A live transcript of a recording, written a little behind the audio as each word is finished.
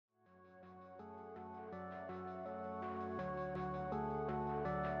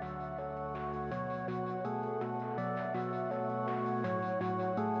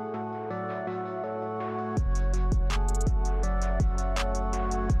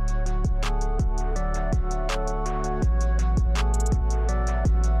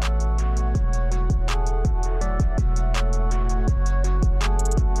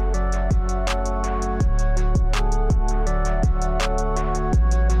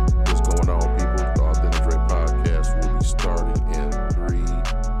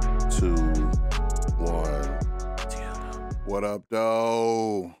What up,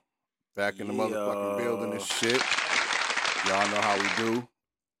 though? Back in the motherfucking building and shit. Y'all know how we do.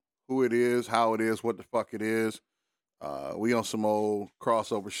 Who it is, how it is, what the fuck it is. We on some old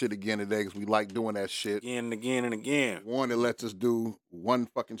crossover shit again today because we like doing that shit. Again and again and again. One, it lets us do one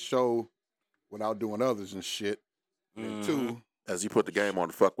fucking show without doing others and shit. And two, as you put the game on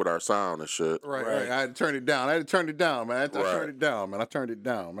to fuck with our sound and shit. Right. I had to turn it down. Man. I turned it down, man.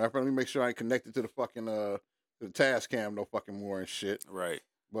 Let me make sure I ain't connected to the fucking the task cam no fucking more and shit. Right.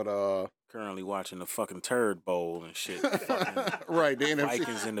 But currently watching the fucking turd bowl and shit. Right, the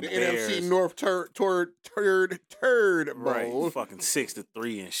Vikings and the NFC Bears. North turd bowl. Right, fucking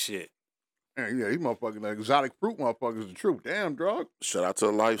 6-3 and shit. Man, yeah, these motherfucking exotic fruit motherfuckers the truth. Damn, dog. Shout out to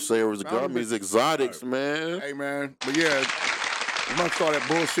the Lifesavers, the gummies, exotics, man. Hey, man. But yeah, amongst all that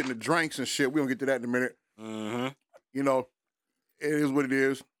bullshit and the drinks and shit, we gonna get to that in a minute. Mm-hmm. You know, it is what it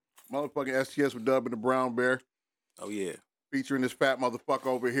is. Motherfucking STS with Dubb The Brown Bear. Oh yeah. Featuring this fat motherfucker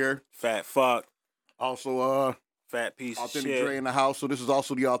over here. Fat fuck. Also, fat piece of shit. Authentic Dre in the house. So this is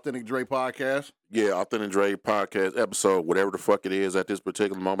also the Authentic Dre podcast. Yeah, Authentic Dre podcast episode, whatever the fuck it is at this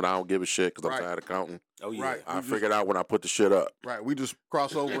particular moment. I don't give a shit because I'm tired of counting. Oh yeah. Right. I figured out when I put the shit up. Right. We just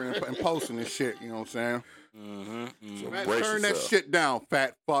cross over and posting this shit. You know what I'm saying? Mm-hmm. So Man, brace turn yourself. that shit down,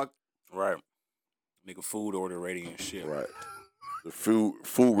 fat fuck. Right. Make a food order ready and shit. Right. The food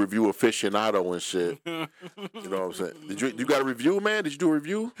review aficionado and shit. You know what I'm saying? You got a review, man? Did you do a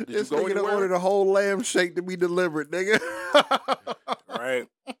review? Did This you go nigga anywhere? ordered a whole lamb shake to be delivered, nigga. Right.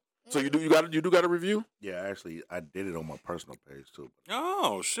 So you do got a review? Yeah, actually, I did it on my personal page too.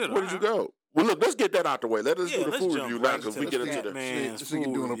 Oh shit. Where did you go? Well, look, let's get that out the way. Let us do the let's food jump review right now because into we the get into fat the. man. This nigga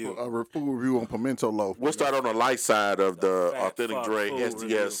Food doing review. a food review on pimento loaf. We'll start on the light side of the Fat Authentic fuck Dre food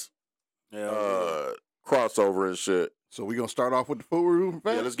SDS Yeah. crossover and shit. So we gonna start off with the food review from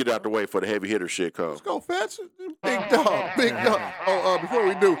Fats? Yeah, let's get out the way for the heavy hitter shit comes. Let's go, Fats. Big dog. Oh, before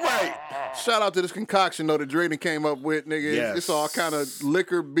we do, Right. shout out to this concoction though that Drayden came up with, nigga. Yes. It's all kind of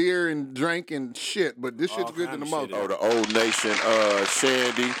liquor, beer, and drink and shit, but this shit's All good kind than the of shit, mother. Oh, the Old Nation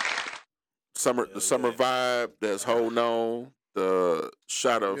Shandy. The summer vibe that's holding on. The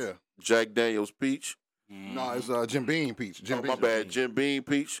shot of Yeah. Jack Daniels Peach. No, it's Jim Beam Peach. Jim Oh, Beam. my bad. Jim Beam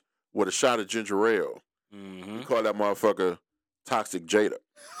Peach with a shot of ginger ale. Mm-hmm. We call that motherfucker Toxic Jada.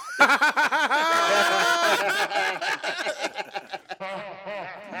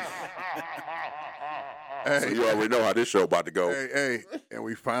 So you already know how this show about to go. Hey, and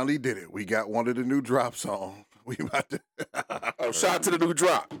we finally did it. We got one of the new drops on. We about to. Oh, shout out to the new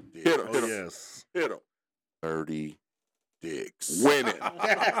drop. Hit him. Oh yes. Hit him. 30 dicks. Winning.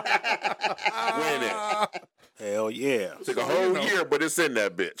 Winning. Hell yeah. Took a whole year, but it's in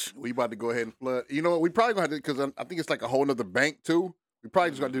that bitch. We about to go ahead and flood. You know what? We probably gonna have to because I think it's like a whole nother bank too. We probably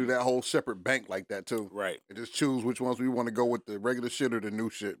just gotta do that whole separate bank like that too. Right. And just choose which ones we want to go with, the regular shit or the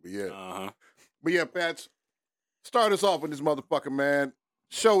new shit. But yeah. Uh-huh. But yeah, Pats, start us off with this motherfucker, man.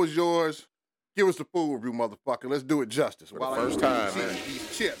 Show is yours. Give us the food review, motherfucker. Let's do it justice. For the first time, man.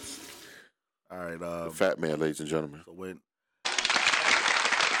 These chips. All right. The fat man, ladies and gentlemen. So went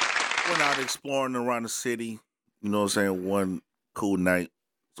out exploring around the city. You know what I'm saying? One cool night.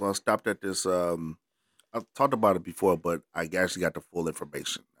 So I stopped at this. I talked about it before, but I actually got the full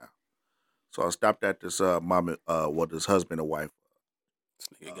information now. So I stopped at this this husband and wife.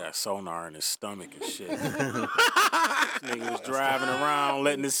 This nigga got sonar in his stomach and shit. This nigga was driving around,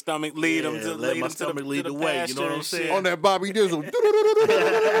 letting his stomach lead him to let lead my him to stomach the, lead to the way, you know what I'm pasture and saying? shit. On that Bobby Dizzle. Go to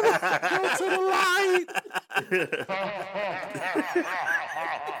the light.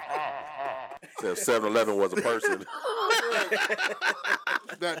 Said 7-Eleven was a person.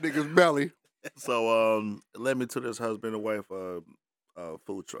 That nigga's belly. So it led me to this husband and wife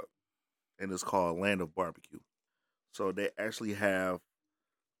food truck, and it's called Land of Barbecue. So they actually have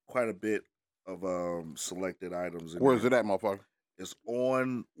quite a bit of selected items. Where is it at, motherfucker? It's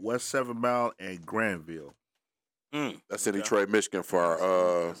on West 7 Mile and Granville. That's in Detroit, Michigan for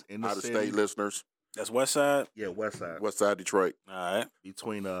our It's in the out-of-state city. listeners. That's West Side? Yeah, West Side. West side Detroit. All right.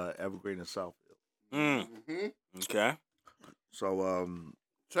 Between Evergreen and Southfield. Mm-hmm. Okay. So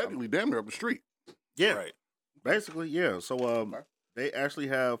Technically, damn near up the street. yeah, Right. basically, yeah. So they actually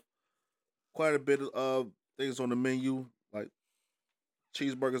have quite a bit of things on the menu, like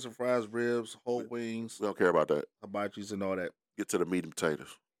cheeseburgers and fries, ribs, whole wings, We don't care about that. hibachis, and all that. Get to the meat and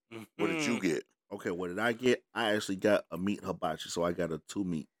potatoes. What did you get? Okay, what did I get? I actually got a meat hibachi, so I got a 2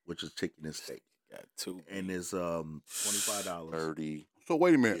 meat, which is chicken and steak, Got two. and it's $25. 30 So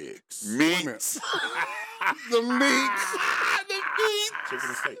wait a minute. dicks. Wait a minute. The meat. Chicken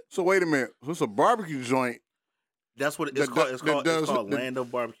and steak. So wait a minute. So it's a barbecue joint That's what it's That called. do- It's that called, does- it's called that- Land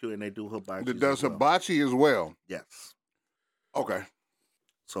of Barbecue, and they do hibachi. that does as well. hibachi as well. Yes. Okay.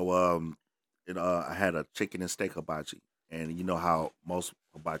 So I had a chicken and steak hibachi, and you know how most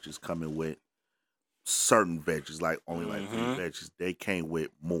hibachis come in with certain veggies, like only like 3 veggies. They came with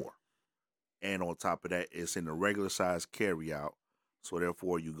more, and on top of that, it's in the regular size carry out. So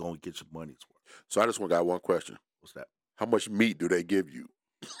therefore, you gonna get your money's worth. So I just got one question. What's that? How much meat do they give you?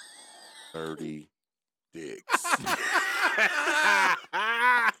 30 dicks.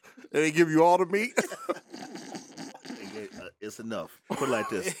 They give you all the meat. It's enough. Put it like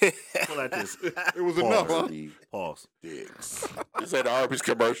this. Put it like this. It was enough, huh? 30 Pause. dicks. Is that the Arby's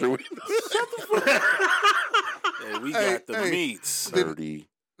commercial? Hey, we got the meats. 30.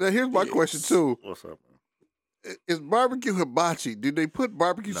 Now here's my question too: What's up, man? Is barbecue hibachi? Did they put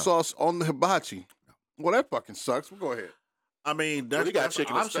barbecue No. sauce on the hibachi? Well, that fucking sucks. Well, go ahead. I mean, Well, they got that's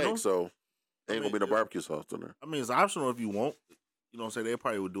chicken and optional. steak, so ain't gonna be no it's- barbecue sauce in there. I mean, it's optional if you want. You know what I'm saying? They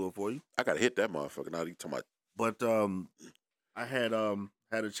probably would do it for you. I gotta hit that motherfucker. Now you talking about But I had a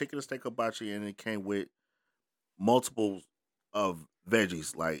chicken and steak hibachi, and it came with multiple of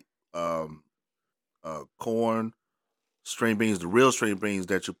veggies like corn, string beans, the real string beans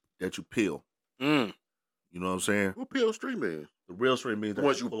that you peel. Mm. You know what I'm saying? who peeled string beans? The real string beans The that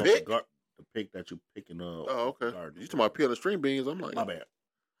ones you pull off pick? the pick that you picking up. Oh, okay. You talking about peeling string beans? I'm like, My bad.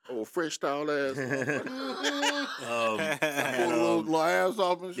 oh, French style ass. I had, Pull a little ass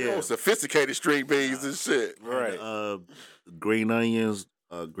off and shit. yeah. Oh, sophisticated string beans and shit. Right. Green onions,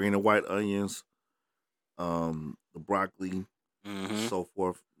 green and white onions, the broccoli, so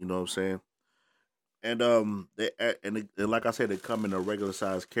forth. You know what I'm saying? And and like I said, they come in a regular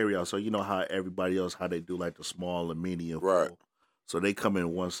size carryout. So you know how everybody else how they do like the small and medium. Right. Full. So they come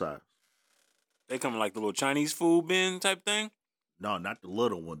in one size. They come in like the little Chinese food bin type thing. No, not the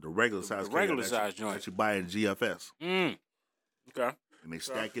little one. The regular size. The regular carryout size joint. that you buy in GFS. Mm. Okay. And they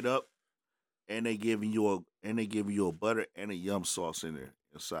stack it up, and they give you a butter and a yum sauce in there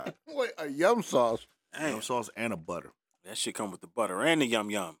inside. Wait, a yum sauce. Damn. Yum sauce and a butter. That shit come with the butter and the yum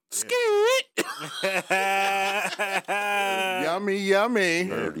yum. Yummy, yummy.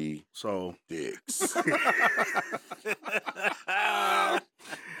 30 So dicks.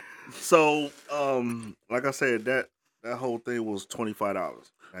 So, like I said, that whole thing was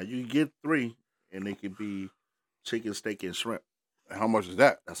 $25. Now you get 3, and they can be chicken, steak, and shrimp. How much is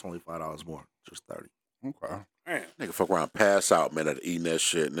that? That's only $5 more, just 30. Okay. Damn. Nigga fuck around, pass out, man, after eating that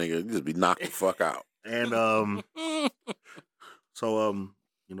shit, nigga. You just be knocked the fuck out. And so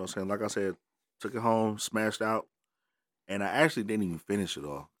you know what I'm saying? Like I said, took it home, smashed out, and I actually didn't even finish it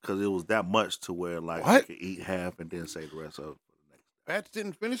all because it was that much to where like I What? could eat half and then save the rest of it for the next. Bats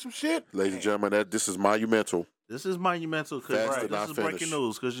didn't finish some shit. Ladies and gentlemen, this is monumental. This is monumental because Fast did this not is breaking finish.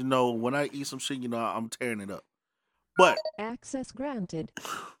 news because you know when I eat some shit, you know I'm tearing it up. But Access granted.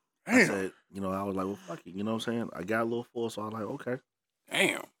 I Damn. said, you know, I was like, well, fuck it. You know what I'm saying? I got a little full, so I was like, okay,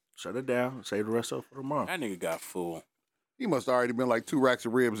 Damn. shut it down, save the rest of it for tomorrow. That nigga got full. He must have already been like 2 racks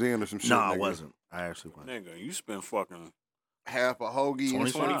of ribs in or some shit. No, I nigga. wasn't. I actually wasn't. Nigga, you spend fucking Half a hoagie.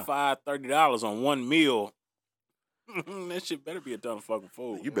 and 25. shit. $25, $30 on one meal. That shit better be a ton of fucking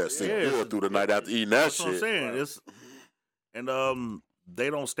food. You better sit Yeah, good through the night after eating that That's what I'm shit. saying. It's, and they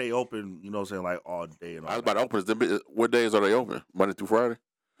don't stay open, you know what I'm saying, like all day. And all I was about that. to open. What days are they open? Monday through Friday?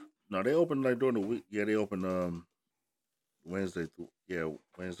 No, they open like during the week. Yeah, they open Wednesday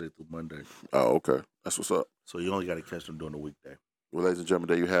through Monday. Oh, okay. That's what's up. So you only got to catch them during the weekday. Well, ladies and gentlemen,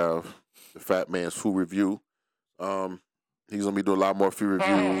 there you have the Fat Man's food review. He's gonna be doing a lot more food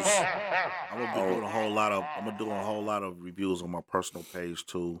reviews. I'm gonna be doing a whole lot of. I'm gonna do a whole lot of reviews on my personal page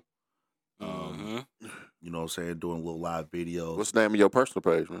too. You know what I'm saying? Doing little live videos. What's the name of your personal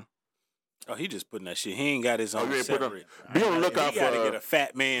page, man? Oh, he just putting that shit. He ain't got his own you ain't put separate. Be on the lookout He gotta get for. a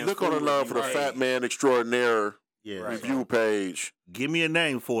fat man. Look on the love for the Fat Man Extraordinaire Yeah. review page. Give me a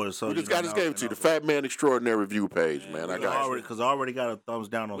name for it. So I just gave it to you. The Fat Man Extraordinaire review page, man. I got you. Because I already got a thumbs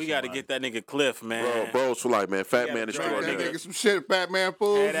down on. We got to somebody. get that nigga Cliff, man. Bros for life, man. Fat gotta Man drag That Extraordinaire. nigga some shit, Fat Man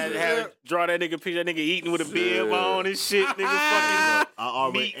food. Draw that nigga picture. That nigga eating with a bib on and shit. Nigga fucking I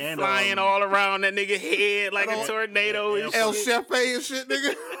already meat and flying all around that nigga head like a tornado and El shit. Chef and shit,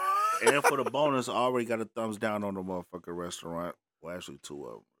 nigga. And for the bonus, I already got a thumbs down on the motherfucking restaurant. Well, actually, 2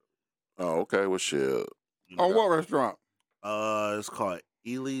 of them. Oh, okay. Well, shit. You know, On what restaurant? It's called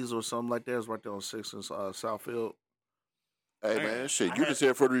Ely's or something like that. It's right there on 6th and Southfield. Hey, man, shit. You just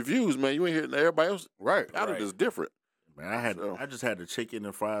here for the reviews, man. You ain't hearing everybody else. Right. Out of this different. Man, So- I just had the chicken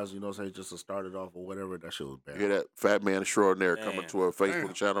and fries, you know what I'm saying, just to start it off or whatever. That shit was bad. You hear that? Fat Man Extraordinaire coming Damn. to our Facebook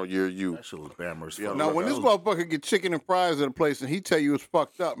Damn. channel. You. That shit was bad. Yeah, Now, when this motherfucker get chicken and fries at a place and he tell you it's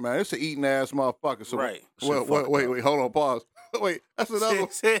fucking up, man, it's an eating ass motherfucker. So Right. Wait, hold on, pause. Wait, that's another one.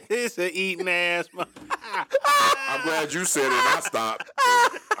 It's an eating ass. I'm glad you said it and I stopped.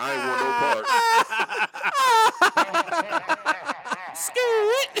 I ain't want no part.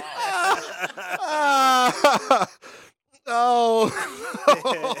 Scoot. Oh.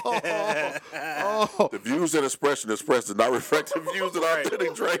 The views and expression expressed do not reflect the views of our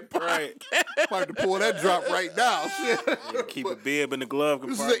Authentic Drake podcast. Right. About to pull that drop right now. Shit. Keep a bib in the glove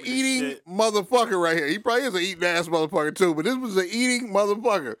This compartment. is an eating motherfucker right here. He probably is an eating ass motherfucker too, but this was an eating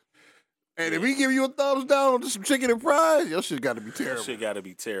motherfucker. And if he give you a thumbs down on some chicken and fries, your shit got to be terrible. That shit got to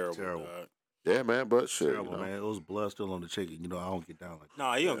be terrible. Terrible. Dog. Yeah, man, but shit. Terrible, man. It was blood still on the chicken. You know, I don't get down like that.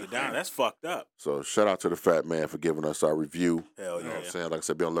 No, you don't get down. That's fucked up. So shout out to the fat man for giving us our review. Hell You know yeah. what I'm saying? Like I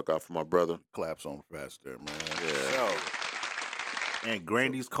said, be on the lookout for my brother. Claps on fast there, man. Yeah. So, And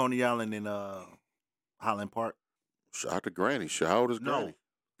Grandy's, Coney Island, and Highland Park. Shout out to Granny. Shit, how old is Granny? No,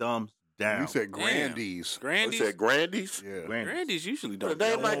 thumbs down. You said Grandy's. You Grandy's. said Grandy's? Yeah. Grandy's usually don't.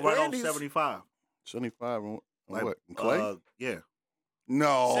 They go. like right on Grandy's. 75. 75 on Like, what? In Clay? Yeah.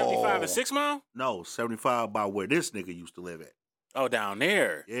 No. 75 and 6 Mile? No, 75 by where this nigga used to live at. Oh, down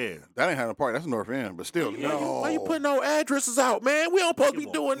there. Yeah. That ain't Highland Park. That's North End. But still, Yeah, no. Why you putting no addresses out, man? We don't supposed to be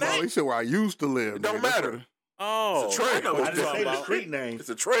doing No, that. he said where I used to live. It don't nigga. That's matter. what- Oh, It's a trail. I know what I you're didn't talking say the about. street name. It's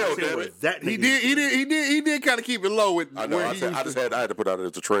a trail, I said damn where it. that He nigga did. used to live. He did kind of keep it low with I know. where I he said, used I to. just had to put out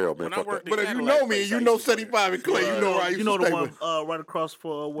it's a trail, man. When I Fuck worked that. But if you Cadillac know me place, and you I know used to live. 75 in Clay, you know where I used You to know the stay one with. right across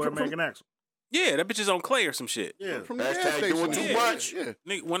for where American Axle. Yeah, that bitch is on Clay or some shit. Yeah. From the Hashtag gas station. doing too Yeah. much. Yeah.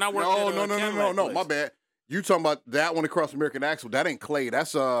 Nigga, when I worked No, at no, Cadillac my place. bad. You talking about that one across American Axle? That ain't Clay.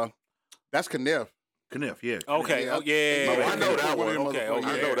 That's Kniff. Kniff, yeah. Okay, Yeah. oh yeah. Oh, I know that one. Okay, Oh, I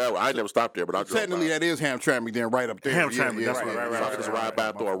okay. know that one. I ain't never stopped there, but I drove Technically, by. that is Hamtramck, then right up there. Hamtramck, that's right. So I can just ride by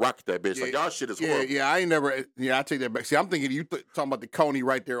and throw a rock at that bitch. Like, Yeah. y'all shit is Yeah, horrible. yeah, I ain't never. Yeah, I take that back. See, I'm thinking you talking about the Coney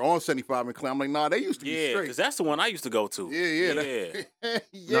right there on 75 and Clay. I'm like, nah, they used to be Yeah, straight. because that's the one I used to go to. Yeah.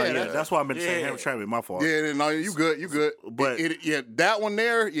 That's why I've been saying Yeah. Hamtramck. My fault. Yeah, no, you good. But- that one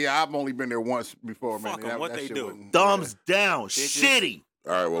there, yeah, I've only been there once before, man. Fuck 'em, what they shit do? wasn't- Thumbs down. Bitches. Shitty.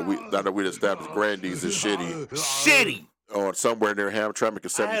 All right, well, now that we established Grandy's is shitty Shitty. on somewhere near Hamtramck at I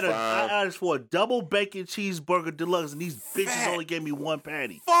 75. asked for a double bacon cheeseburger deluxe, and these bitches only gave me one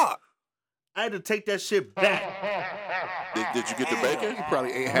patty. Fuck. I had to take that shit back. Did you get the bacon? You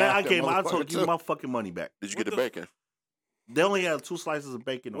probably ate half Man, I that told motherfucker, you too. my fucking money back. Did you What get the the- bacon? They only had 2 slices of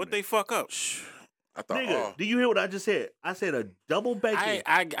bacon on What it. they fuck up? I thought, Nigga, do you hear what I just said? I said a double bacon.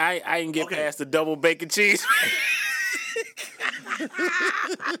 I didn't get Okay. past the double bacon cheese.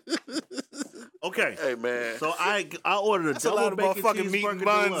 Okay. hey, man. So I ordered a That's a double lot of bacon motherfucking meat and cheeseburger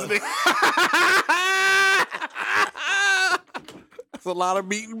buns. deluxe. That's a lot of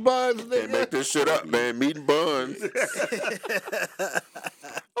meat and buns, Can't nigga. make this shit up, man. Meat and buns.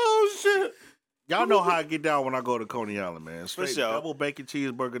 Oh shit. Y'all know how I get down when I go to Coney Island, man. Straight sure. double bacon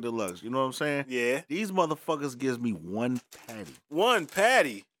cheeseburger deluxe. You know what I'm saying? Yeah. These motherfuckers gives me one patty. One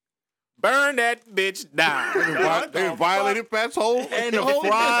patty. Burn that bitch down. They violated Fat's whole. And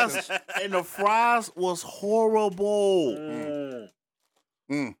the fries was horrible.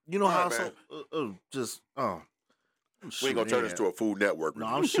 Mm. You know All how right, I'm We ain't gonna turn this shooting to a Food Network. their ass.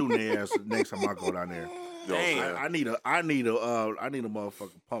 No, I'm shooting their ass next time I go down there. You know what I'm Damn. saying? I need a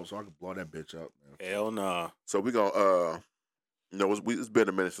motherfucking pump so I can blow that bitch up. Man. Hell nah. So we gonna, it's been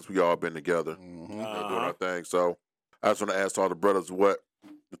a minute since we all been together. Mhm. Doing our thing. So I just want to ask all the brothers what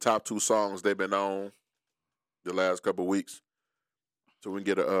the top 2 songs they've been on the last couple of weeks, so we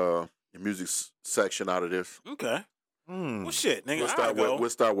can get a music section out of this. Okay. Well, shit, nigga. We'll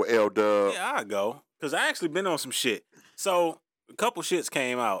start with L Dub. Yeah, I'll go. Because I actually been on some shit. So, a couple shits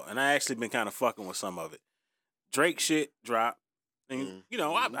came out, and I actually been kind of fucking with some of it. Drake shit dropped. And, you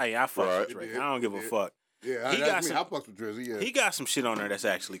know, I fuck Right. with Drake. I don't give a fuck. Yeah, He got that's me. some- I fucks with Drizzy. Yeah. He got some shit on there that's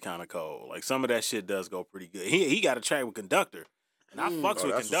actually kind of cold. Like, some of that shit does go pretty good. He got a track with Conductor. And I fucks Oh, with that's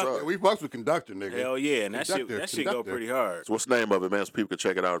what's Conductor. up. We fucks with Conductor, nigga. Hell yeah, and that shit go Conductor. pretty hard. So what's the name of it, man? So people can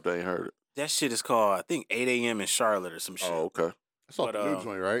check it out if they ain't heard it. That shit is called, I think, 8 a.m. in Charlotte or some shit. Oh, okay. It's off But, the new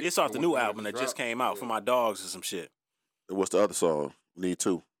joint, right? It's off the new album that dropped. just came out for my dogs or some shit. And what's the other song? Need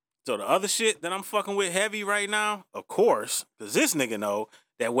 2. So the other shit that I'm fucking with heavy right now, of course, because this nigga know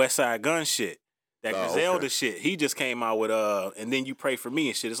that West Side Gun shit, that Oh, Griselda okay. shit. He just came out with and then you pray for me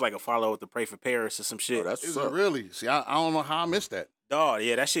and shit. It's like a follow up to Pray for Paris or some shit. Oh, that's Is what's it up. really? See, I don't know how I missed that. Dog,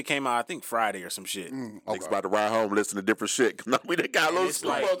 yeah, that shit came out I think Friday or some shit. Niggas about to ride home, listen to different shit. Cause now we done got a little it's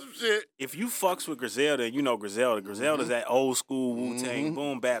slow like- on some shit. If you fucks with Griselda, and you know Griselda. Griselda's that old school Wu-Tang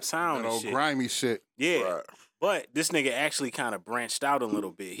boom bap sound That and old shit. grimy shit. Yeah. Right. But this nigga actually kind of branched out a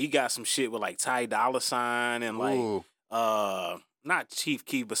little bit. He got some shit with like Ty Dolla $ign and like Ooh. not Chief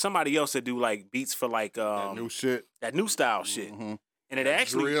Keef, but somebody else that do like beats for like that new shit. that new style shit. Mhm. And it That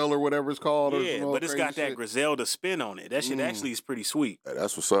actually drill or whatever it's called. or yeah, some old but it's crazy got that shit. Griselda spin on it. That shit actually is pretty sweet. Hey,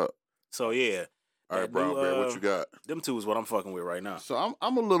 that's what's up. So yeah, All right, that Brown new, Bear, what you got? them two is what I'm fucking with right now. So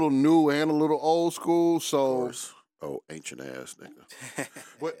I'm a little new and a little old school. Of So, course. Oh, ancient ass nigga.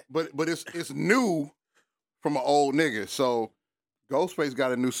 but it's new from an old nigga. So Ghostface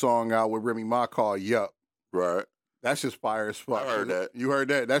got a new song out with Remy Ma called Yup. Right. That's just fire as fuck. I heard that. You heard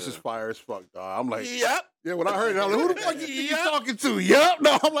that? That's Yeah. just fire as fuck, dog. I'm like, Yep. yeah, when I heard it, I was like, who the fuck you think you talking to? Yup.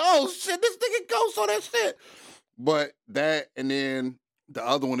 No, I'm like, oh shit, this nigga Ghost on that shit. But that, and then the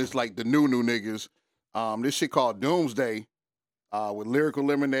other one is like the new niggas. This shit called Doomsday with Lyrical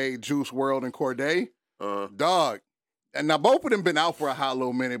Lemonade, Juice WRLD, and Corday. Dog. And now both of them been out for a hot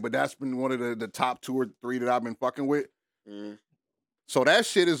little minute, but that's been one of the top 2 or 3 that I've been fucking with. So that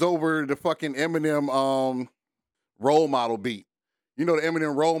shit is over the fucking Eminem Role Model beat. You know the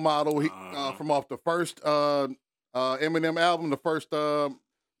Eminem Role Model from off the first Eminem album, the first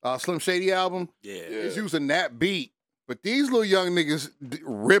Slim Shady album. Yeah. He's using that beat. But these little young niggas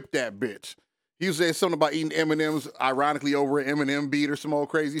ripped that bitch. He said something about eating M&M's, ironically, over an Eminem beat or some old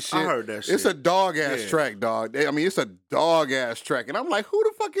crazy shit. I heard that shit. It's a dog-ass track, dog. I mean, it's a dog-ass track. And I'm like, who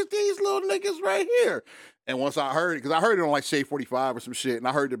the fuck is these little niggas right here? And once I heard it, because I heard it on like Shade 45 or some shit, and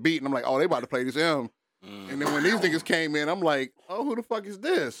I heard the beat, and I'm like, oh, they about to play this M. And then when these niggas came in, I'm like, oh, who the fuck is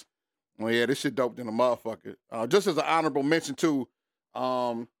this? Well, yeah, this shit dope than a motherfucker. Just as an honorable mention, too,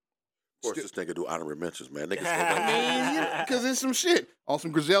 Of course, this nigga do honorable mentions, man. Niggas because it's some shit on some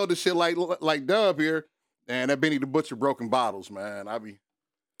Griselda shit like Dubb here, and that Benny the Butcher broken bottles, man. I be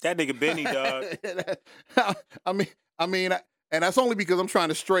That nigga Benny, dog. I mean, and that's only because I'm trying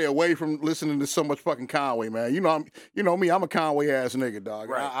to stray away from listening to so much fucking Conway, man. You know me, I'm a Conway ass nigga, dog.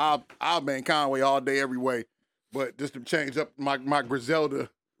 Right. I'll ban Conway all day, every way, but just to change up my Griselda,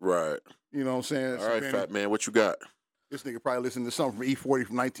 right. you know what I'm saying? All right, fat man, what you got? This nigga probably listened to something from E40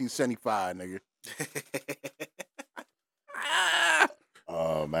 from 1975, nigga.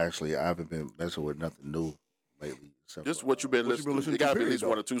 Actually, I haven't been messing with nothing new lately. Just what you been listening to. You got to be at least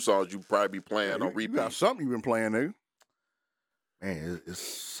 1 or 2 songs you probably be playing on repeat. You got something you been playing, nigga. Man, it's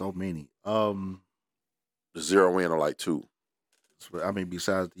so many. Zero in on like 2. I mean,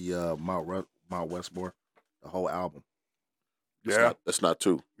 besides the Mount Westmore, the whole album. That's not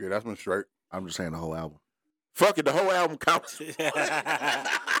 2. Yeah, that's been straight. I'm just saying the whole album. Fuck it, the whole album counts.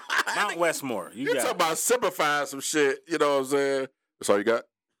 Mount Westmore. You talking about simplifying some shit, you know what I'm saying? That's all you got?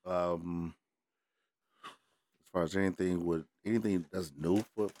 As far as anything that's new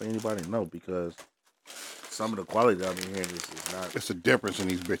for anybody, no, because some of the quality that I've been hearing is not. It's a difference in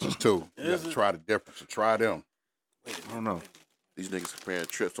these bitches too. You got to try the difference. So try them. I don't know. These niggas comparing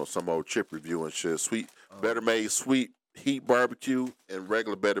trips on some old chip review and shit. Sweet, Better Made Sweet Heat Barbecue and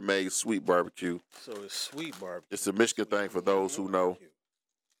regular Better Made Sweet Barbecue. So it's sweet barbecue. It's a Michigan thing for those who know.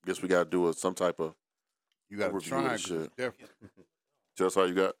 Guess we got to do some type of You got to overview try of it. shit. It's different. That's all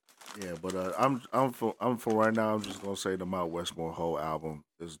you got? Yeah, but I'm for right now. I'm just gonna say the Mount Westmore whole album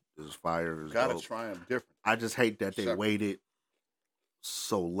is fire. Is Got to dope. try them different. I just hate that they Separate. waited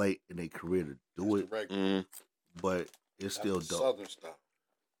so late in their career to do it, Mm. but it's still dope. Southern style.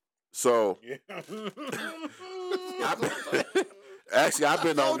 So, actually, I've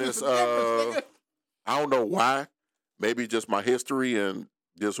been on this. I don't know why. Maybe just my history and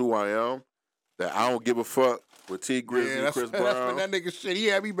just who I am. That I don't give a fuck with T Grizzly and Chris Brown. That nigga shit. He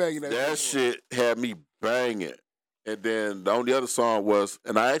had me banging that. That shit had me banging. And then the only other song was,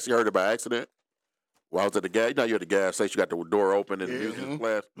 and I actually heard it by accident. While I was at the gas, you know, you're at the gas station, you got the door open and the music is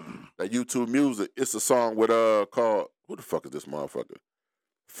playing. That YouTube music. It's a song with called, who the fuck is this motherfucker?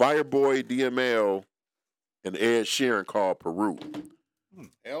 Fireboy DML and Ed Sheeran called Peru.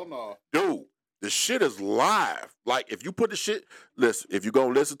 Hell no. Dude, the shit is live. Like, if you put the shit, listen, if you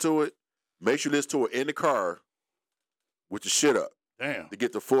gonna listen to it, make sure you listen to it in the car with the shit up. Damn. To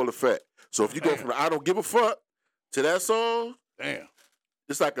get the full effect. So if you go from the I don't give a fuck to that song, Damn.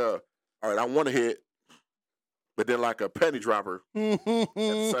 it's like all right, I want to hit, but then like a penny dropper at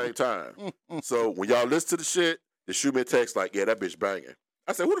the same time. So when y'all listen to the shit, they shoot me a text like, yeah, that bitch banging.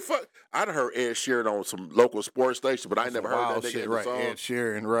 I said, who the fuck? I done heard Ed Sheeran on some local sports station, but I ain't never heard that nigga shit, in the right? song. Ed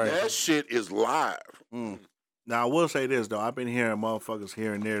Sheeran, right? That shit is live. Now I will say this though, I've been hearing motherfuckers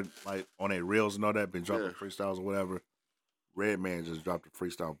here and there, like on their reels and all that, been dropping freestyles or whatever. Redman just dropped a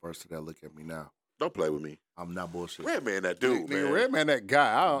freestyle verse to that. Look at me now. Don't play with me. I'm not bullshit. Redman, that dude, man. Redman, that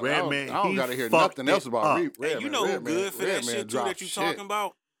guy. I don't gotta hear nothing else about Redman. Hey, you know who good for that shit too dropped that you shit. talking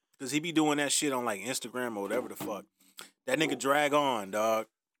about? Because he be doing that shit on like Instagram or whatever the fuck. That nigga Drag On, dog.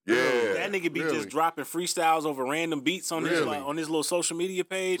 Yeah. That nigga be just dropping freestyles over random beats on his little social media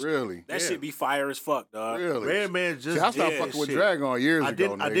page. Really? That shit be fire as fuck, dog. Really? Redman just. See, I stopped fucking with Dragon years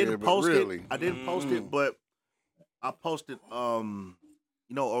ago. I didn't post really. it. I didn't post it, but I posted. You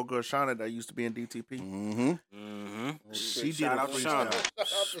know, old girl Shauna that used to be in DTP. She did a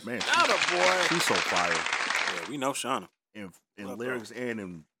freestyle. Man, boy. She's so fire. Yeah, we know Shauna. In lyrics and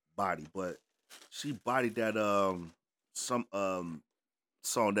in body, but she bodied that some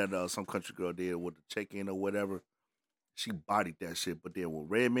song that some country girl did with the check-in or whatever. She bodied that shit. But then when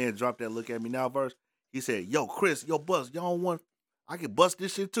Redman dropped that "Look at Me Now" verse, he said, "Yo, Chris, yo, Buzz, y'all want? I can bust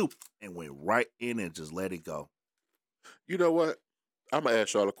this shit too," and went right in and just let it go. You know what? I'm gonna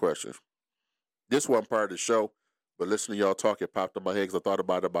ask y'all a question. This wasn't part of the show, but listening to y'all talk, it popped in my head because I thought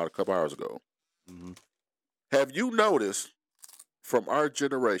about it about a couple hours ago. Mm-hmm. Have you noticed from our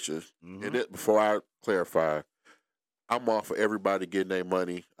generation, and before I clarify, I'm all for everybody getting their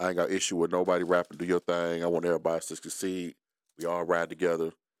money. I ain't got issue with nobody rapping, do your thing. I want everybody to succeed. We all ride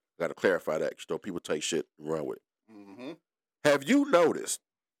together. Got to clarify that because people take shit and run with it. Have you noticed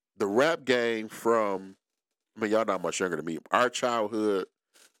the rap game from, I mean, y'all not much younger than me, our childhood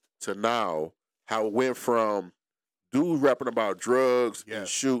to now, how it went from dudes rapping about drugs and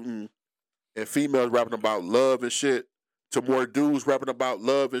shooting and females rapping about love and shit to more dudes rapping about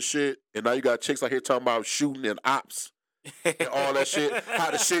love and shit. And now you got chicks out here talking about shooting and ops and all that shit.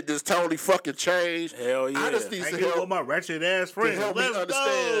 How the shit just totally fucking changed. Hell yeah. I just need to help my ratchet ass friends. help me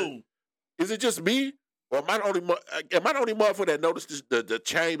understand. Is it just me? Or am I the only motherfucker that noticed the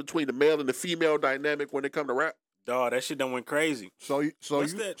change between the male and the female dynamic when it come to rap? Dog, that shit done went crazy. You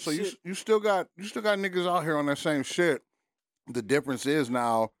still got niggas out here on that same shit. The difference is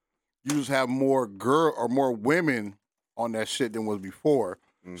now you just have more more women on that shit than was before.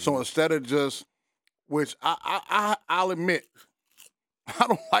 So instead of just, which I'll admit, I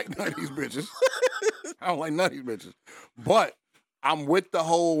don't like none of these bitches. But I'm with the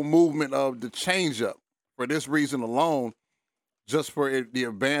whole movement of the change up for this reason alone, just for the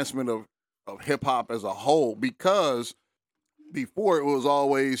advancement of hip hop as a whole. Because before it was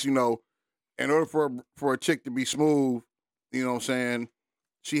always, in order for a chick to be smooth, you know what I'm saying,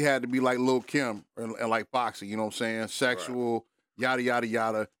 she had to be like Lil' Kim and like Foxy, you know what I'm saying, sexual, yada yada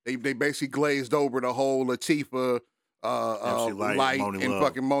yada. They basically glazed over the whole Latifah, Light and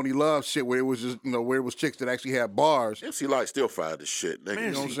fucking Moni Love shit, where it was just, where it was chicks that actually had bars. MC Light still fired the shit, nigga. Man,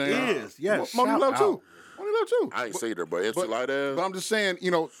 you know what I'm saying? Yes, Moni Love too. I ain't seen her, but MC Light ass. But I'm just saying,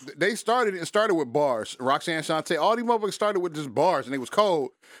 they started with bars. Roxanne Shante, all these motherfuckers started with just bars, and they was cold.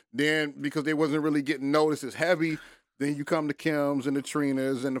 Then because they wasn't really getting noticed as heavy, then you come to Kims and the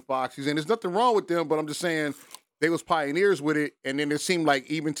Trinas and the Foxies, and there's nothing wrong with them. But I'm just saying they was pioneers with it, and then it seemed like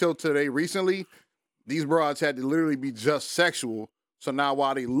even till today, recently, these broads had to literally be just sexual. So now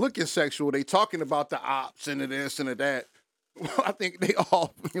while they looking sexual, they talking about the ops and the this and the that. I think they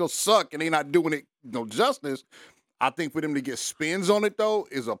all suck and they not doing it justice. I think for them to get spins on it though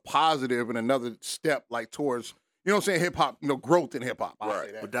is a positive and another step like towards hip hop, growth in hip hop.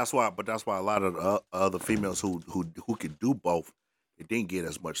 Right. But that's why a lot of the other females who can do both, it didn't get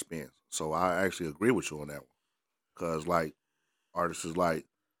as much spins. So I actually agree with you on that one. Cause like artists like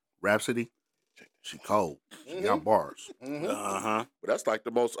Rhapsody, she cold. She got bars. But that's like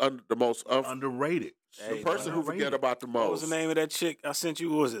the most Underrated. The person who forget about the most. What was the name of that chick I sent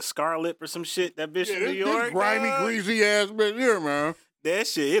you? What was it, Scarlett or some shit? That bitch from New York? This grimy, greasy ass bitch here, man. That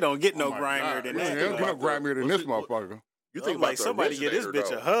shit, it don't get no grimier than that. It don't get no grimier than this motherfucker. You think like somebody get this bitch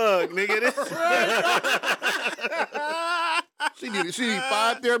a hug, nigga. She need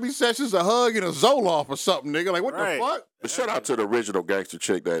 5 therapy sessions, a hug, and a Zoloft or something, nigga. Like, what the fuck? But shout out to the original gangster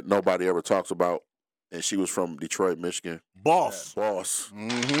chick that nobody ever talks about, and she was from Detroit, Michigan. Boss. Boss.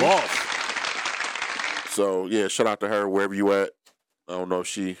 Boss. So, yeah, shout out to her wherever you at. I don't know if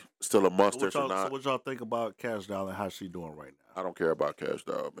she still a mustard or not. So what y'all think about Cash Doll and how she doing right now? I don't care about Cash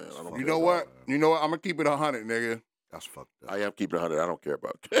Doll, man. I don't You know what? I'm going to keep it 100, nigga. That's fucked up. I am keeping 100. I don't care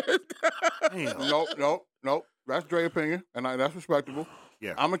about Cash Doll. Nope. That's Dre's opinion, and that's respectable.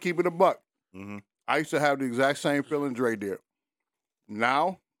 Yeah. I'm going to keep it $1. I used to have the exact same feeling Dre did.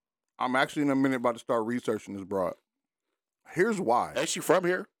 Now, I'm actually in a minute about to start researching this broad. Here's why. Is she from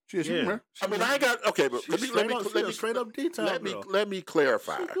here? She's from here. I mean, I ain't got but let me straight up detail. Let me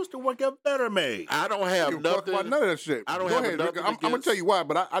clarify. She used to work at Better Made. I don't have nothing about none of that shit. I don't Go have ahead, nothing. I'm gonna tell you why,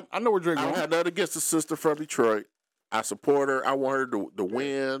 but I know where Drake I going. don't have nothing against the sister from Detroit. I support her. I want her to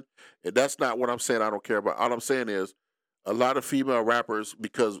win. And that's not what I'm saying. I don't care about. All I'm saying is a lot of female rappers,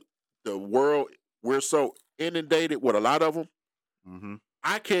 because the world, we're so inundated with a lot of them.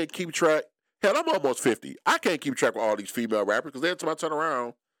 I can't keep track. Hell, I'm almost 50. I can't keep track with all these female rappers because every time I turn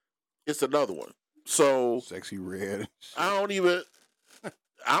around, it's another one. So Sexy Red. I don't even.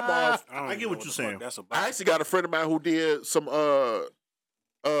 I'm off. I get what you're saying. That's about. I actually got a friend of mine who did some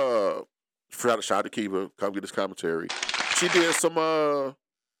shout out to Kiva, come get this commentary. She did some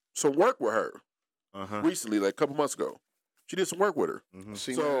work with her recently, like a couple months ago. She did some work with her.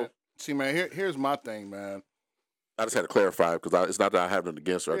 Mm-hmm. See, man, here's my thing, man. I just had to clarify because it's not that I have nothing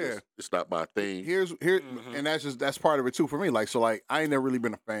against her. Yeah. It's not my thing. And that's part of it too for me. Like, so like I ain't never really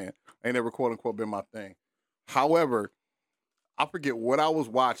been a fan. I ain't never quote unquote been my thing. However, I forget what I was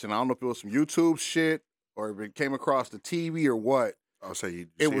watching. I don't know if it was some YouTube shit or if it came across the TV or what. I'll say you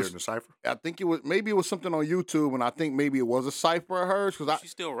It see was- her in the cipher. I think it was something on YouTube, and I think maybe it was a cipher of hers because She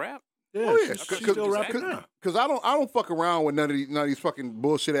still rap. Yeah, Oh, yeah. she's Cause- still rapping cause- now. Because I don't fuck around with none of these fucking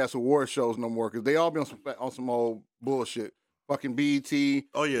bullshit ass award shows no more. Because they all be on some old bullshit. Fucking BET,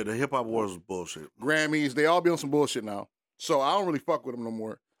 Oh yeah, the hip hop wars was bullshit. Grammys, they all be on some bullshit now. So I don't really fuck with them no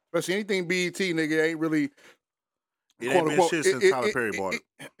more. Especially anything BET, nigga, ain't really. It ain't been shit since Tyler Perry bought it.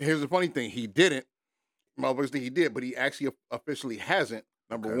 Here's the funny thing: he didn't. Motherfuckers think he did, but he actually officially hasn't.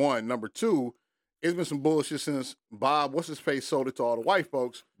 Number one, number two, it's been some bullshit since Bob, what's his face, sold it to all the white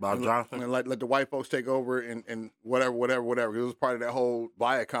folks. Bob Johnson. And let the white folks take over and whatever. It was part of that whole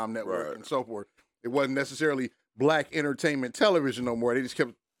Viacom network Right. and so forth. It wasn't necessarily black entertainment television no more. They just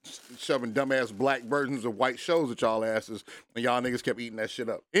kept shoving dumbass black versions of white shows at y'all asses, and y'all niggas kept eating that shit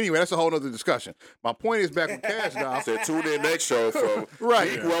up. Anyway, that's a whole other discussion. My point is back on Cash Doll. I said, tune in next show from Right.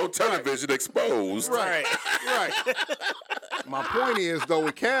 Negro Television Exposed. Right. My point is, though,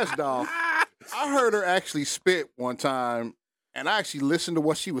 with Cash Doll, I heard her actually spit one time, and I actually listened to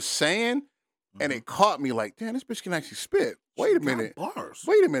what she was saying, and it caught me like, damn, this bitch can actually spit. Wait a minute. Bars.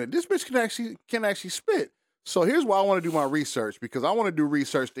 Wait a minute. This bitch can actually spit. So here's why I want to do my research, because I want to do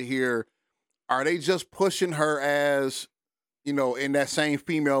research to hear, are they just pushing her as, you know, in that same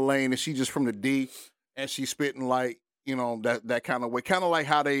female lane, and she just from the D, and she's spitting like, you know, that kind of way, kind of like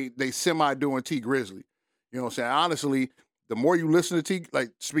how they semi doing T Grizzly. You know what I'm saying? Honestly, the more you listen to T,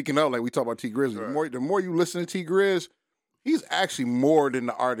 like speaking of, like we talk about T Grizzly, the more you listen to T Grizz, he's actually more than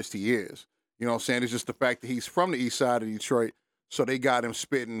the artist he is. You know what I'm saying? It's just the fact that he's from the east side of Detroit, so they got him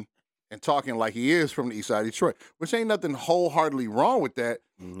spitting and talking like he is from the east side of Detroit, which ain't nothing wholeheartedly wrong with that.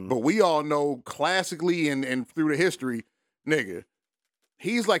 But we all know classically and through the history, nigga,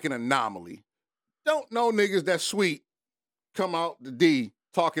 he's like an anomaly. Don't know niggas that sweet come out the D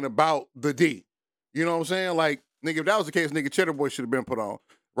talking about the D. You know what I'm saying? Like, nigga, if that was the case, nigga, Cheddar Boy should have been put on.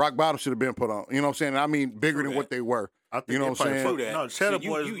 Rock Bottom should have been put on. You know what I'm saying? I mean, bigger than what they were. I think You know they what I'm probably saying? True that. No, Cheddar See,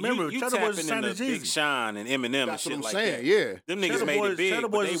 Boys. Remember, you Cheddar Boys tapping signed into to Big Jeezy. Sean and Eminem and That's shit what I'm like saying, that. yeah. Them niggas Cheddar made Boys- it big, Cheddar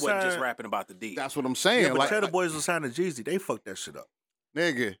but Boys they was wasn't just signed- rapping about the D. That's what I'm saying. Yeah, but like, Cheddar Boys was signed to Jeezy. They fucked that shit up.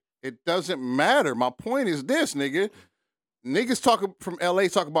 nigga, it doesn't matter. My point is this, nigga. Niggas talking from LA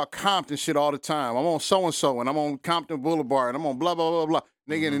talk about Compton shit all the time. I'm on so-and-so and I'm on Compton Boulevard and I'm on blah, blah, blah, blah.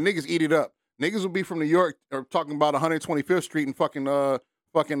 Nigga, and the niggas eat it up. Niggas will be from New York or talking about 125th Street and fucking Harlem.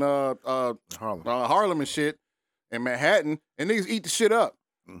 Harlem and shit and Manhattan, and niggas eat the shit up.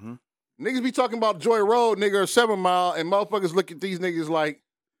 Mm-hmm. Niggas be talking about Joy Road, nigga, or 7 Mile, and motherfuckers look at these niggas like,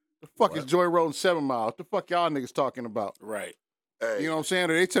 the fuck is Joy Road and 7 Mile? What the fuck y'all niggas talking about? Right. Hey, You know what I'm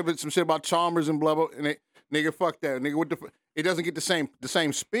saying? Or they tell me some shit about Chalmers and blah blah, and they, nigga, fuck that, nigga. What the? It doesn't get the same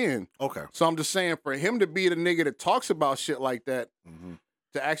spin. Okay. So I'm just saying, for him to be the nigga that talks about shit like that, Mm-hmm.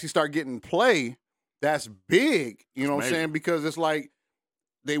 to actually start getting play, that's big. You know what I'm major. saying? Because it's like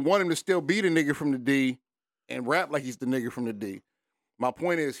they want him to still be the nigga from the D and rap like he's the nigga from the D. My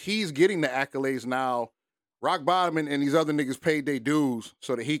point is, he's getting the accolades now. Rock Bottom and these other niggas paid their dues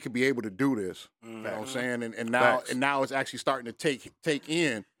so that he could be able to do this. You know what I'm saying? And now it's actually starting to take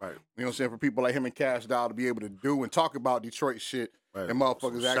in. Right. You know what I'm saying? For people like him and Cash Doll to be able to do and talk about Detroit shit Right. and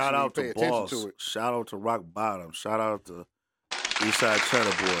motherfuckers Shout actually out pay to attention Boss. to it. Shout out to Rock Bottom. Shout out to Eastside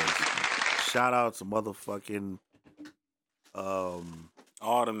Cheddar Boys. Shout out to motherfucking All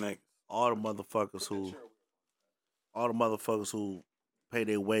them niggas. all the motherfuckers who pay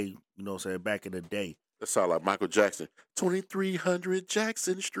their way, you know what I'm saying, back in the day. that sound like Michael Jackson. 2300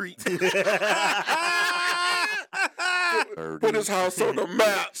 Jackson Street. Put his house on the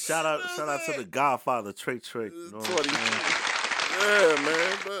map. Shout out to the Godfather, Trick. You know what I'm saying? Yeah,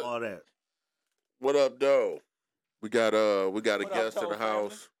 man. But All that. what up, though? We got a guest in the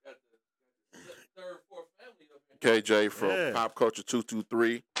house. KJ from Yeah. Pop Culture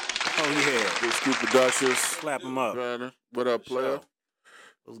 223. Oh yeah. Big Scoop Productions. Clap them up. Brandon, what up, player? It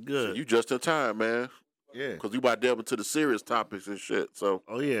was good. You just in time, man. Yeah. Because we about to delve into the serious topics and shit. So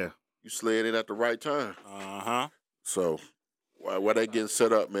Oh yeah. you slid in at the right time. Uh-huh. So while they getting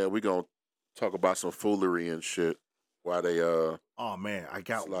set up, man, we gonna talk about some foolery and shit. While they Oh Oh man, I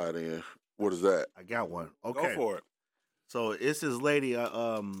got one. Slide in. What is that? I got one. Okay. Go for it. So it's this lady.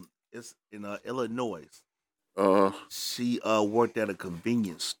 It's in Illinois. She worked at a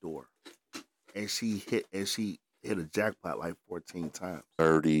convenience store, and she hit a jackpot like 14 times.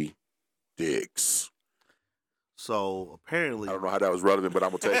 30 dicks. So apparently, I don't know how that was relevant, but I'm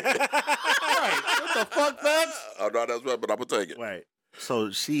gonna take it. Right. What the fuck, man? I don't know how that was relevant, but I'm gonna take it. right. So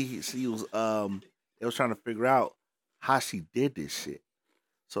she was they was trying to figure out how she did this shit.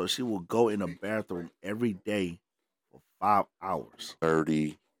 So she would go in the bathroom every day for 5 hours.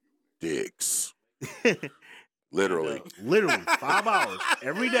 30 dicks. Literally. Literally 5 hours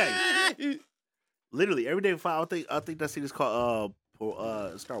every day. Literally every day for 5 hours. I think that city is called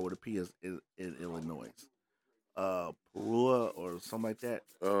start with a P in Illinois. Perua or something like that.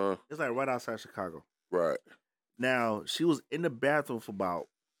 It's like right outside Chicago. Right. Now she was in the bathroom for about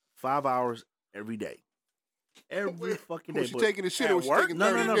 5 hours every day. Every fucking day. Was she But- taking the shit At or was she work? taking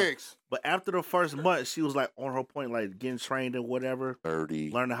No, 30 no. dicks? But after the first month, she was like on her point, like getting trained and whatever, 30.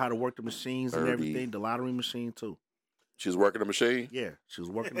 learning how to work the machines and 30. everything, the lottery machine too. She's working the machine. Yeah, she was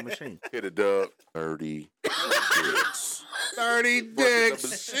working the machine. Hit it, Dubb. 30 dicks. 30 Working dicks. the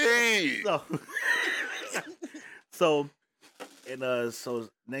machine. So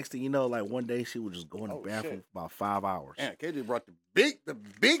next thing you know, like one day she would just go in the Oh, bathroom shit. for about 5 hours. Man, KJ brought the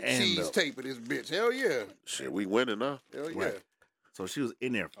big And cheese tape of this bitch. Hell yeah. Shit, we winning now. Hell yeah. Right. So she was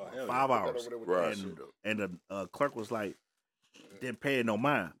in there for hell yeah. 5 Put that hours, over there with the Right. shit. and the clerk was like, didn't pay it no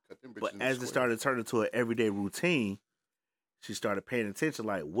mind. Cut them bitches But in the as it square. started turning into an everyday routine, she started paying attention.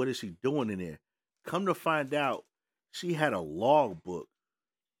 Like, what is she doing in there? Come to find out, she had a log book,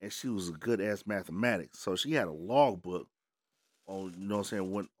 and she was a good ass mathematics. So she had a log book on, you know what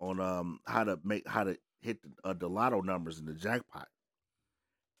I'm saying, on how to hit the lotto numbers in the jackpot,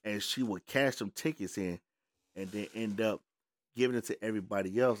 and she would cash them tickets in, and then end up giving it to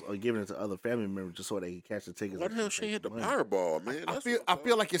everybody else or giving it to other family members just so they can cash the tickets. Why the hell she hit the Powerball, man? I That's feel what I I'm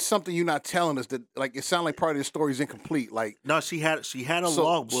feel like it's something you're not telling us, that like it sounds like part of the story is incomplete. Like No, she had a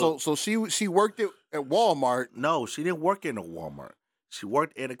log book. so she worked it at Walmart. No, she didn't work in a Walmart. She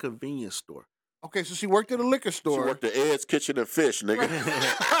worked at a convenience store. Okay, so she worked at a liquor She store. worked at Ed's Kitchen and Fish, nigga.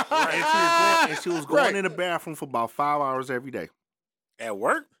 And she was going Right. in the bathroom for about 5 hours every day. At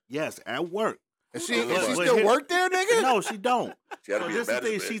work? Yes, at work. And she But still here- worked there, nigga? No, she don't. She had to So be this a is the thing.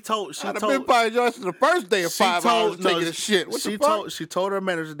 management. She I'd have been told. by just the first day of She 5 told- hours no, taking a shit. What she the fuck? told her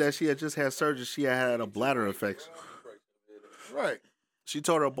manager that she had just had surgery. She had a bladder infection. Right. She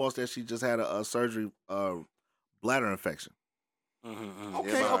told her boss that she just had a surgery, bladder infection.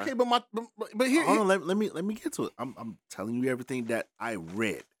 Okay, Yeah, okay, but here, Hold on, let me get to it. I'm telling you everything that I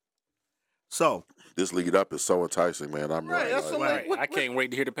read. So This lead up is so enticing, man. I'm Right, really that's like, what- Right. I can't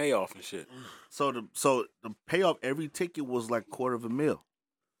wait to hear the payoff and shit. So the payoff every ticket was like $250,000.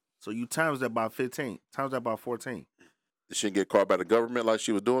 So you times that by 15, times that by 14. Did she get caught by the government like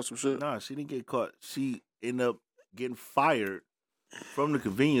she was doing some shit? Nah, she didn't get caught. She ended up getting fired from the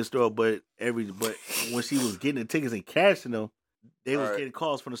convenience store, but when she was getting the tickets and cashing them, they was All right. getting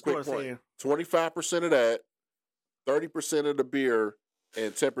calls from the store Quick point. saying, 25% of that, 30% of the beer,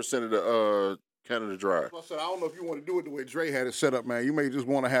 and 10% of the Canada Dry. I said, I don't know if you want to do it the way Dre had it set up, man. You may just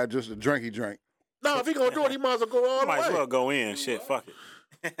want to have just a drinky drink. No, if he gonna do it, he might as well go all the Might as way. well go in. Shit, fuck it.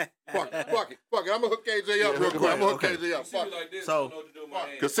 Fuck it. I'm gonna hook KJ up real quick. I'm gonna hook KJ up. Fuck it. so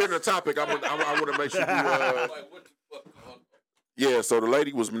Considering the topic, I want to make sure you. Yeah, so the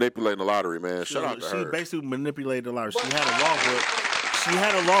lady was manipulating the lottery, man. Shout out to she her. basically manipulated the lottery. She had a law book. She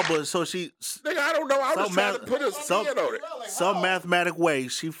had a law book, so she Nigga, I don't know. I was Some trying math- to put a some- spin on it. some mathematic way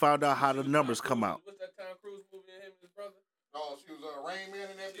she found out how the numbers come out. What's that Tom Cruise movie? Him and his brother. Oh, she was a Rain Man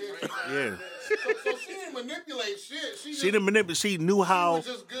in that bitch. Yeah, So she didn't manipulate shit. she didn't manipulate. She knew how. was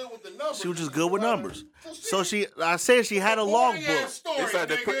just good with the numbers. She was just good with numbers. So I said she had a log book.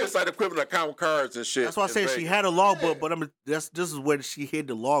 It's like the equivalent of counting cards and shit. That's why I in said she Vegas. had a log book, but this is where she hid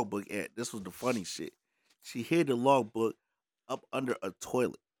the log book at. This was the funny shit. She hid the log book up under a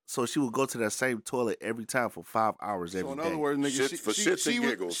toilet. So she would go to that same toilet every time for 5 hours every So in day. other words, nigga, Shits for shits and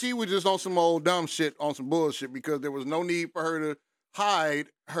giggles. she was just on some old dumb shit, on some bullshit, because there was no need for her to hide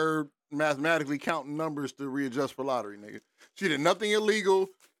her mathematically counting numbers to readjust for lottery, nigga. She did nothing illegal.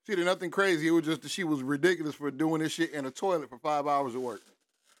 She did nothing crazy. It was just that she was ridiculous for doing this shit in a toilet for 5 hours of work.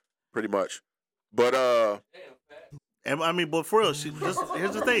 Pretty much. But And I mean, but for real,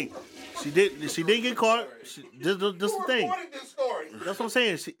 here's the thing. She didn't get caught. This is the thing. That's what I'm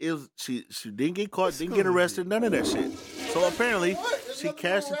saying. She didn't get caught, didn't get arrested, none of that shit. So apparently, she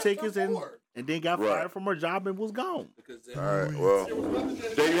cashed the tickets and then got Right. fired from her job and was gone. all right, well,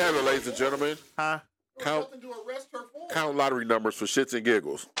 there you have it, ladies and gentlemen. Huh? count nothing to arrest her for. count lottery numbers for shits and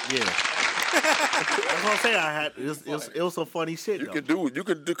giggles. Yeah. That's what I'm saying. I had it was some funny shit. You though.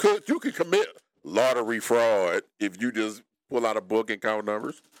 you can commit lottery fraud if you just pull out a book and count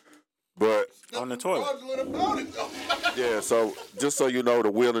numbers. But On the toilet. Fraudulent about it, though. yeah, so just so you know, the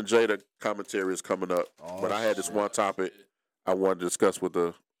Will and Jada commentary is coming up. But I had this one topic I wanted to discuss with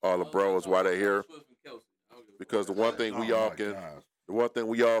all the bros while they're here, because the one thing we all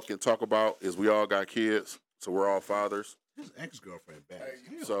can talk about is we all got kids, so we're all fathers. His ex-girlfriend bad.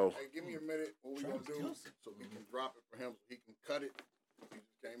 So Hey, give me a minute. What we gonna do so we can drop it for him so he can cut it. He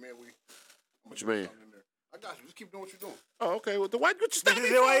just came in. What you mean? I got you. Just keep doing what you're doing. Oh, okay. Well, then why you stop me Is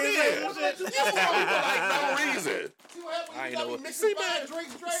for that why you it? said- You like no reason. See what happens? I ain't know what- See, man,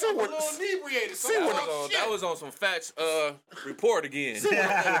 Drake's Drake. see I'm a what- little inebriated. So see I'm what- like, shit. That was on some facts report again. See what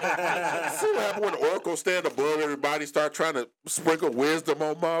happened when the Oracle stand above everybody, start trying to sprinkle wisdom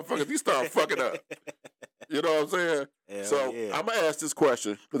on motherfuckers? You start fucking up. You know what I'm saying? Hell So yeah. I'm gonna ask this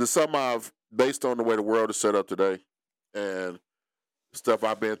question because it's something I've, based on the way the world is set up today, and stuff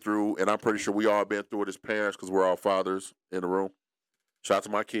I've been through, and I'm pretty sure we all been through it as parents because we're all fathers in the room. Shout out to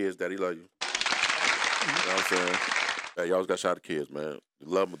my kids, Daddy love you. You know what I'm saying? Hey, y'all always got to shout out the kids, man. You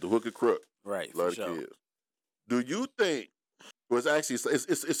love them with the hook and crook. Right, Love for the sure. kids. Do you think? Well, it's actually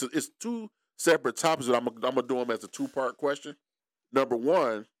it's two separate topics, but I'm gonna do them as a 2-part question. Number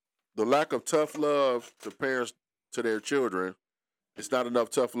one, the lack of tough love to parents to their children. It's not enough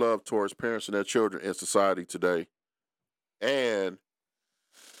tough love towards parents and their children in society today. And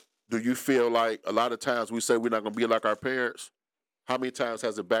do you feel like a lot of times we say we're not gonna be like our parents? How many times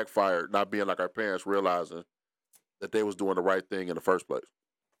has it backfired not being like our parents, realizing that they was doing the right thing in the first place?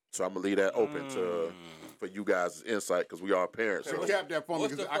 So I'm gonna leave that open to for you guys' insight because we are parents. Hey, So. cap that for me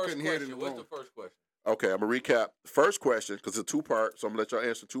What's because the I first couldn't hear it in the question? room. What's the first question? Okay, I'm gonna recap the first question because it's a 2-part. So I'm gonna let y'all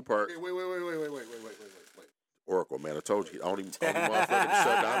answer 2 parts. Okay, wait. Oracle, man, I told you, only motherfucker to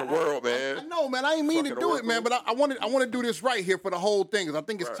shut down the world, I man. know, man. I ain't mean to Fucking do it, man. But I want to do this right here for the whole thing because I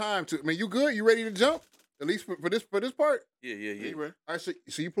think it's Right. time to. I mean, you good? You ready to jump? At least for this part. Yeah. You ready? All right. So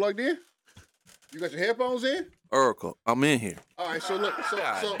you plugged in? You got your headphones in? Oracle, I'm in here. All right. So look.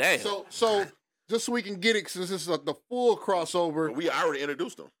 God damn. So just so we can get it, since this is the full crossover. But we already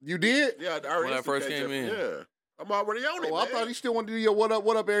introduced them. You did? Yeah, I already When I introduced first KJ. came in. Yeah, I'm already on it. Oh, I man. thought he still wanted to do your what up,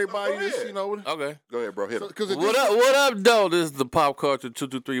 everybody. Go Just, ahead. you know. Okay. Go ahead, bro. Hit him. Because What up, though? This is the Pop Culture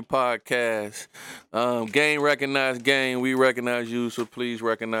 223 podcast. Gang recognize gang. We recognize you, so please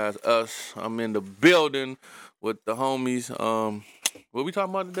recognize us. I'm in the building with the homies. What we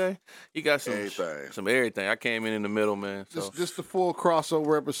talking about today? You got some Everything. some everything. I came in the middle, man. So Just the full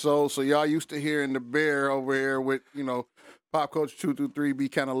crossover episode. So y'all used to hearing the bear over here with, Pop Culture 223 be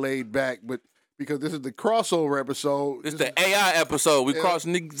kind of laid back, but because this is the crossover episode. this this the AI episode. We Yeah.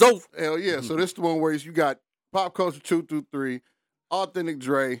 crossing niggas over. Hell yeah. So this is the one where you got Pop Culture 223, Authentic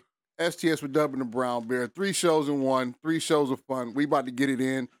Dre, STS with Dubb The Brown Bear. 3 shows in one, 3 shows of fun. We about to get it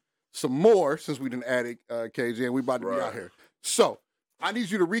in some more since we done added KJ, and we about to be Right. out here. So I need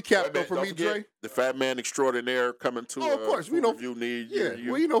you to recap Wait, though man, for don't me, forget Dre. the Fat Man Extraordinaire coming to. Oh, of course, we know. You need. Yeah,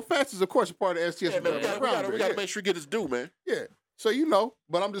 well, Fats is of course a part of STS Yeah, with man, Dubb we The gotta, Brown Bear. we gotta Yeah. make sure you get his due, man. Yeah. So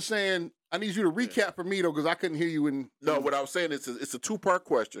but I'm just saying I need you to recap for me though, because I couldn't hear you in. No, what I was saying is it's a 2-part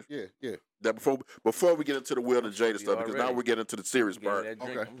question. Yeah. That before we get into the Will and Jada stuff, because now already. we're getting into the serious Give me part. that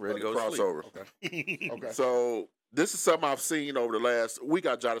drink. Okay. I'm ready to of go the to sleep. crossover. Okay. So this is something I've seen over the last week.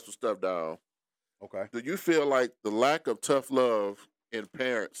 I jotted some stuff down. Okay. Do you feel like the lack of tough love in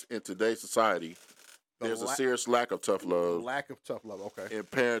parents in today's society? The There's a la- serious lack of tough love Lack of tough love. Okay. in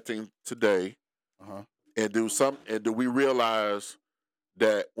parenting today. Uh-huh. And do we realize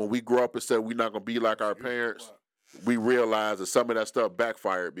that when we grow up and say we're not gonna be like our parents, we realize that some of that stuff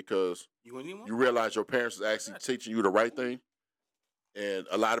backfired because You want any more? you realize your parents is actually teaching you the right thing. And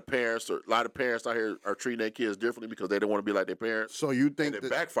a lot of parents out here are treating their kids differently because they don't want to be like their parents. So you And think it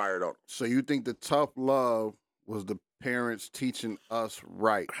that? backfired on them. So you think the tough love was the parents teaching us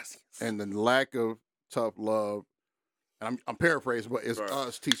right, and the lack of tough love, and I'm paraphrasing, but it's Right.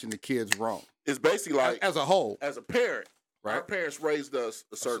 us teaching the kids wrong It's basically like as a whole. as a parent, our Right. parents raised us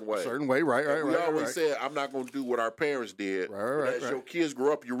a certain way. A certain way, right? And we always right. said, I'm not going to do what our parents did. Right. But as your kids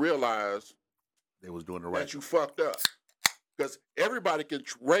grow up, you realize They was doing the right. that you fucked up. Because everybody can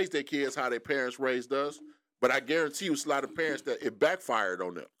raise their kids how their parents raised us, but I guarantee you, it's a lot of parents that it backfired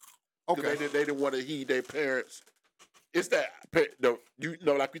on them. 'Cause Okay. they didn't want to heed their parents. It's that,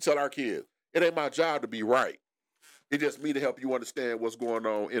 like we tell our kids, it ain't my job to be right. It's just me to help you understand what's going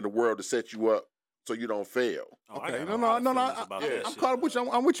on in the world to set you up so you don't fail. Oh, I Okay. got a lot of No. feelings about that I'm shit. caught up with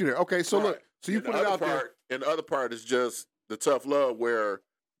you. I'm with you there. Okay. So Right. look. So you And put the it other out there. part, and the other part is just the tough love where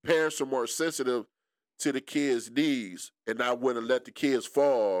parents are more sensitive to the kids' needs and not willing to let the kids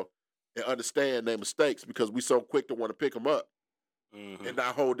fall and understand their mistakes because we so quick to want to pick them up and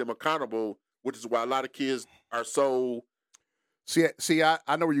not hold them accountable, which is why a lot of kids are so. See, I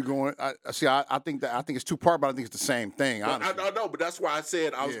know where you're going. I think it's two part, but I think it's the same thing. I know, but that's why I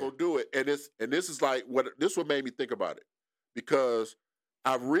said I was gonna do it, and this is like what made me think about it, because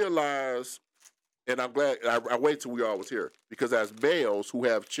I realized, and I'm glad I waited till we all was here, because as males who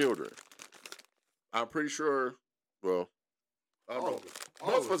have children, I'm pretty sure. Well, I don't know.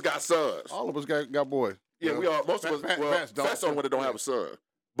 Most of us got sons. All of us got boys. Yeah, we all. Most of us. Well, that's the one that don't have a son.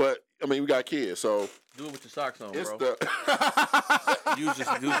 But I mean, we got kids, so do it with your socks on, it's bro. Use it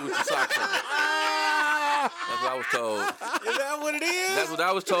with your socks on. That's what I was told. Is that what it is? That's what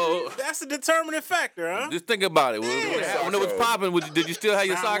I was told. That's a determining factor, huh? Just think about it. When it was popping, did you still have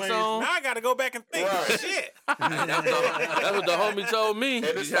your socks on? Now I got to go back and think. Right. Shit. That's what the homie told me. And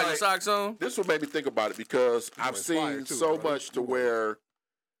Did you have your socks on? This what made me think about it, because I've seen so much to where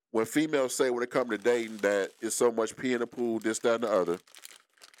when females say when it comes to dating that it's so much pee in the pool, this, that, and the other.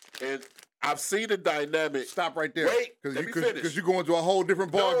 And I've seen the dynamic. Stop right there. Wait, let me finish. Because you're going to a whole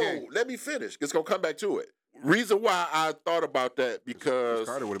different ball game. Let me finish. It's going to come back to it. Reason why I thought about that, because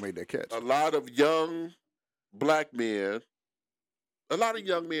Carter would have made that catch. a lot of young black men, a lot of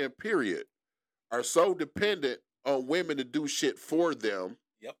young men, period, are so dependent on women to do shit for them.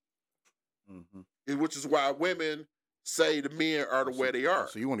 Yep. Which is why women say the men are the way they are.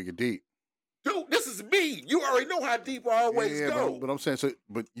 So you want to get deep. Dude, this is me. You already know how deep I always go. But I'm saying,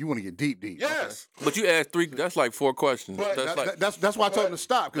 but you want to get deep. Yes. Okay. But you asked three. That's like 4 questions. But that's why I told him to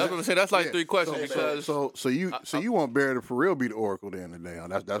stop. That's what I'm saying. That's like 3 questions. Because so you want Bear to for real be the oracle then today?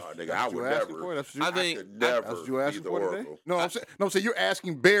 That's nigga, I would never. That's I think never. That's what you asking be the for oracle. today. No, I'm saying you're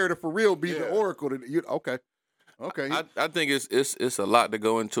asking Bear to for real be the oracle. Okay. I think it's a lot to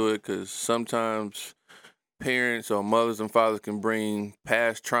go into it, because sometimes parents or mothers and fathers can bring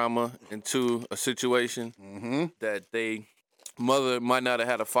past trauma into a situation that mother might not have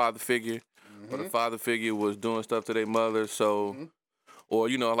had a father figure, but a father figure was doing stuff to their mother. So, or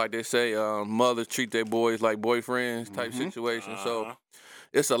like they say, mothers treat their boys like boyfriends type situation. So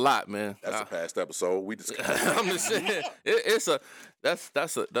it's a lot, man. That's a past episode. We discussed. I'm just saying,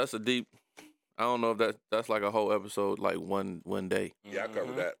 that's a deep. I don't know if that's like a whole episode, like one day. Yeah, I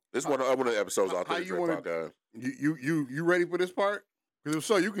covered that. This one of the episodes I'll take podcast. You ready for this part? Because if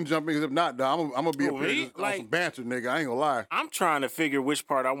so, you can jump in. Because if not, I'm gonna be on some banter, nigga. I ain't gonna lie. I'm trying to figure which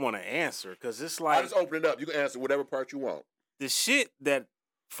part I want to answer, because it's like I just open it up. You can answer whatever part you want. the shit that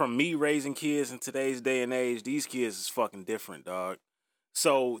from me raising kids in today's day and age. These kids is fucking different, dog.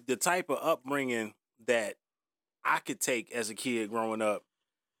 So the type of upbringing that I could take as a kid growing up,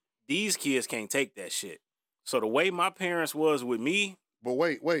 these kids can't take that shit. So the way my parents was with me. But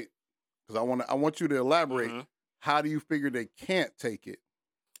wait, because I want you to elaborate. How do you figure they can't take it?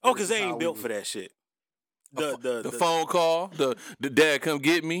 Oh, because they ain't built for that shit. The phone call, the dad come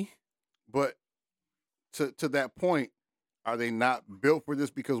get me. But to that point, are they not built for this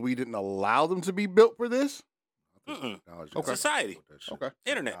because we didn't allow them to be built for this? Okay. Society. Okay.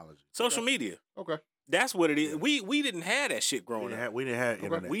 Internet. Social media. Okay. That's what it is. We didn't have that shit growing up. We didn't have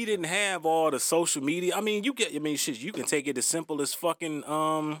internet. We didn't have all the social media. I mean, shit, you can take it as simple as fucking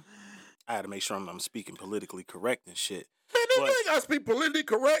I had to make sure I'm speaking politically correct and shit. Man, you ain't gotta speak politically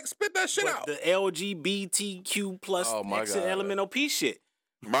correct. Spit that shit out. The LGBTQ plus LMNOP shit.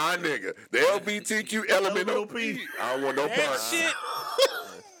 My nigga. The LGBTQ LMNOP. I don't want no that part. shit.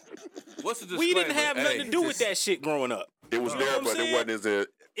 What's the disclaimer? We didn't have nothing to do with that shit growing up. It was there, but it wasn't as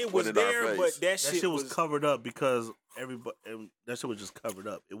it was there, but that shit was covered up because everybody. That shit was just covered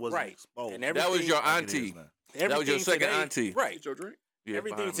up. It wasn't exposed. And that was your auntie. That was your second auntie. Right. Get your drink. Yeah,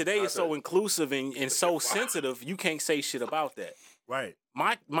 everything today is so inclusive and so sensitive. You can't say shit about that. Right.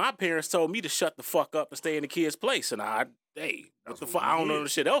 My parents told me to shut the fuck up and stay in the kid's place, and what the fuck? I don't know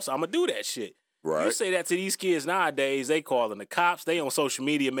shit else. I'm gonna do that shit. Right. You say that to these kids nowadays, they calling the cops. They on social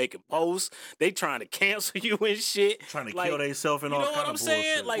media making posts. They trying to cancel you and shit. Trying to kill themselves and all kind of bullshit.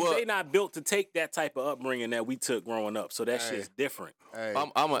 You know what I'm saying? Like, they not built to take that type of upbringing that we took growing up. So that shit's different. Hey,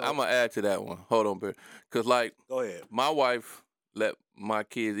 I'm gonna add to that one. Hold on, Bear. Because, like, go ahead. My wife let my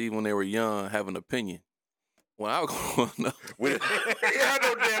kids, even when they were young, have an opinion. When I was growing up, he had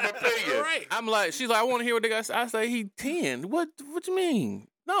no damn opinion. Right. I'm like, she's like, I want to hear what they got. I say, he 10. What you mean?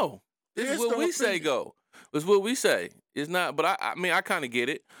 No. This is what we say go. It's what we say. It's not, but I mean, I kind of get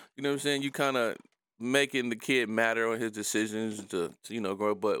it. You know what I'm saying? You kind of making the kid matter on his decisions to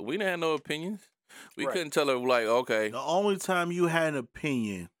grow. But we didn't have no opinions. We couldn't tell her, like, okay. The only time you had an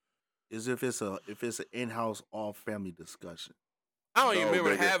opinion is if it's an in-house all family discussion. I don't even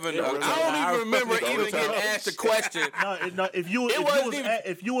remember nigga. having. It I was don't even remember the even only getting time. asked a question. No. If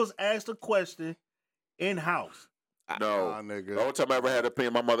you was asked a question in house, No. Nah, nigga. The only time I ever had an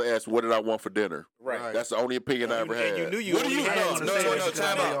opinion, my mother asked, "What did I want for dinner?" Right. That's the only opinion I ever had. And you knew you What do only you had know? to No, say no, what no. you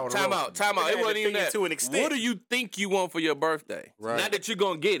Time wanted. out. Time out. Time out. They It had wasn't to even think it that. to an extent. What do you think you want for your birthday? Right. Not that you're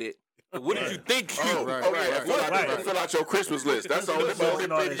gonna get it. But what did you think you? Oh, Right, yeah. right. Fill out your Christmas list. That's the only opinion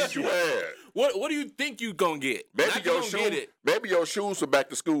that you had. What do you think you gonna get? Maybe Not you your gonna get shoes. it. Maybe your shoes for back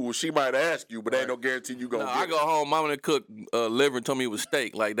to school. She might ask you, but ain't no guarantee you gonna No, get I go home. Mama done cooked liver and told me it was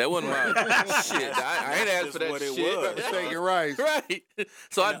steak. Like that wasn't my shit. I ain't asked for that what it shit. was. Steak and rice. Right.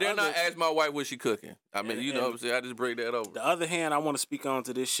 So I And dare the not other- ask my wife what she cooking. I mean, And- you know what I'm saying? I just bring that over. The other hand, I want to speak on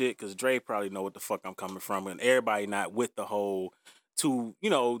to this shit because Dre probably know what the fuck I'm coming from, and everybody not with the whole two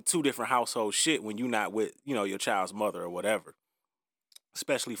different household shit when you not with your child's mother or whatever.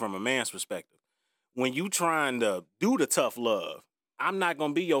 Especially from a man's perspective, when you trying to do the tough love, I'm not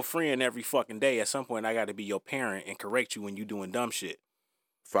gonna be your friend every fucking day. At some point, I got to be your parent and correct you when you doing dumb shit.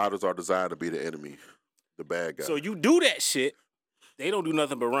 Fathers are designed to be the enemy, the bad guy. So you do that shit, they don't do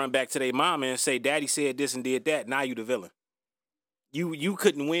nothing but run back to their mama and say, "Daddy said this and did that." Now you the villain. You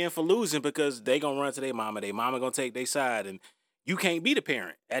couldn't win for losing because they gonna run to their mama. Their mama gonna take their side, and you can't be the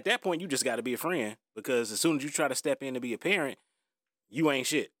parent. At that point, you just got to be a friend because as soon as you try to step in to be a parent, you ain't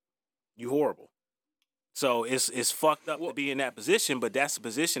shit. You horrible. So it's fucked up to be in that position, but that's the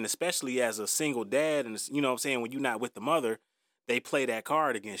position, especially as a single dad, and you know what I'm saying, when you're not with the mother, they play that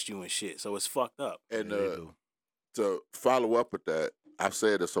card against you and shit. So it's fucked up. And Yeah, they do. to follow up with that, I've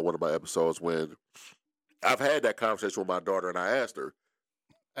said this on one of my episodes when I've had that conversation with my daughter, and I asked her,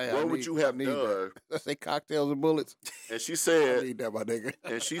 Hey, "What would you have I need done?" that. Let's say cocktails and bullets. And she I said, need that, my nigga.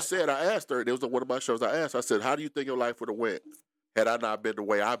 and she said, I asked her, and it was on one of my shows. I asked, I said, "How do you think your life would have went had I not been the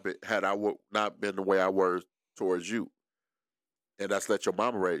way I been, had I not been the way I was towards you?" And that's let your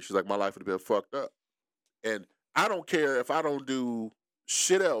mama raise. She's like, "My life would have been fucked up." And I don't care if I don't do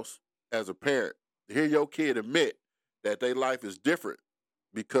shit else as a parent to hear your kid admit that their life is different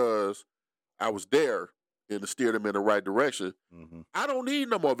because I was there and to steer them in the right direction. Mm-hmm. I don't need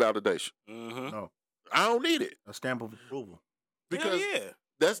no more validation. Mm-hmm. No, I don't need it a stamp of approval. because yeah.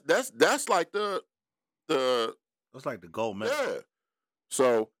 that's like the That's like the gold medal. yeah.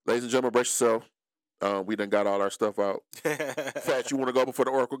 So, ladies and gentlemen, brace yourself. We done got all our stuff out. Fat, you want to go before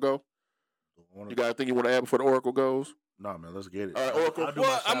the Oracle go? You got anything you want to add before the Oracle goes? No, man, let's get it. All right, Oracle. I'll do my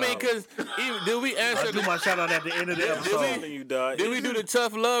Well, I shout mean, out. because did we answer? I'll do my shout out at the end of the Did we- episode. you, dog. Did we do the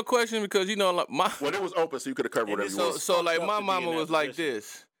tough love question? Because like my Well, it was open, so you could have covered whatever you so want. so like fucked up my to be mama in that was like position.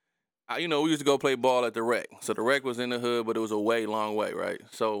 this. We used to go play ball at the rec. So the rec was in the hood, but it was a long way, right?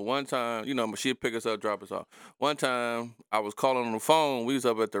 So one time, she'd pick us up, drop us off. One time, I was calling on the phone. We was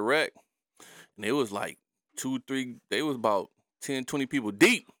up at the rec, and it was like 2, 3. They was about 10, 20 people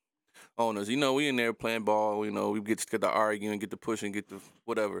deep on us. We in there playing ball. We get to argue and get to push and get to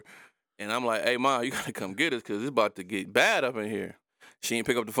whatever. And I'm like, "Hey, Ma, you gotta come get us because it's about to get bad up in here." She ain't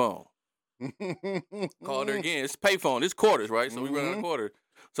pick up the phone. Called her again. It's payphone. It's quarters, right? So we run out of quarters.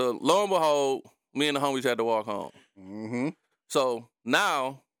 So lo and behold, me and the homies had to walk home. Mm-hmm. So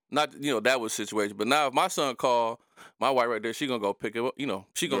now, not that was the situation, but now if my son called, my wife right there, she gonna go pick him up.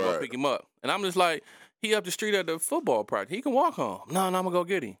 She gonna go Right. pick him up, and I'm just like, he up the street at the football practice. He can walk home. No, I'm gonna go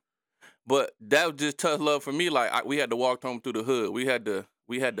get him. But that was just tough love for me. Like we had to walk home through the hood. We had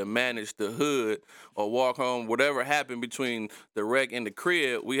to manage the hood or walk home. Whatever happened between the wreck and the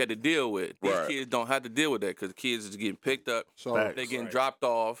crib, we had to deal with. These Right. kids don't have to deal with that because kids is getting picked up. So, Facts. They getting Right. dropped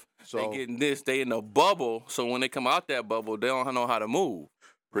off. so They getting this. They in a bubble. So when they come out that bubble, they don't know how to move.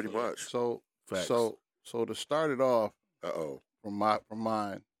 Pretty much. so Facts. so to start it off Uh-oh. from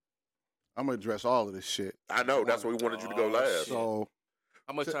mine, I'm gonna address all of this shit. I know. That's why we wanted you to go last. So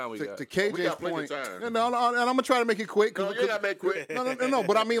How much time we got? to We KJ's got plenty point, of time. and I'm gonna try to make it quick. No, you gotta make quick. No.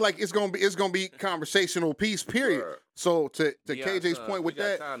 But I mean, like, it's gonna be conversational piece. Period. Right. So to We got, KJ's point we with got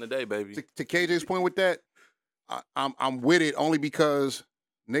that, time today, baby. to KJ's point with that, I'm with it only because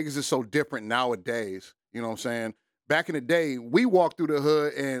niggas is so different nowadays. You know what I'm saying? Back in the day, we walked through the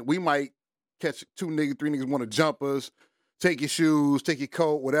hood and we might catch 2 niggas, 3 niggas want to jump us, take your shoes, take your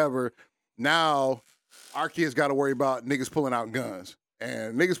coat, whatever. Now our kids got to worry about niggas pulling out guns,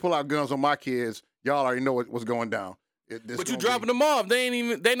 and niggas pull out guns on my kids. Y'all already know what's going down. But you dropping them off.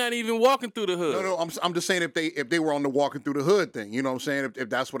 They not even walking through the hood. No, I'm just saying if they were on the walking through the hood thing, you know what I'm saying? If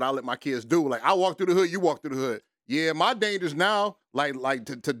that's what I let my kids do, like I walk through the hood, you walk through the hood. Yeah, my dangers now, like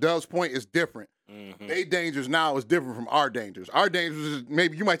to Dove's point, is different. They dangers now is different from our dangers. Our dangers is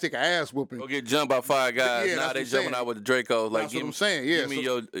maybe you might take an ass whooping. Go get jumped by 5 guys. Yeah, now they jumping out with the Draco. Like, that's what I'm saying.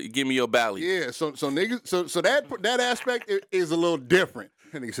 Yeah, give me your bally. Yeah, so niggas, so that aspect is a little different.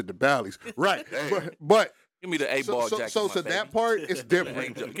 And nigga said the ballies, right? But give me the 8-ball jacket. So that part is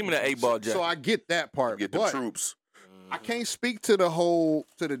different. Give me the 8-ball jacket. So I get that part. Get the troops. I can't speak to the whole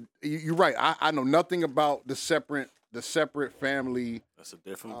you're right. I know nothing about the separate family. That's a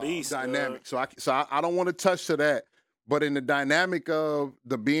different beast dynamic. So I don't want to touch to that. But in the dynamic of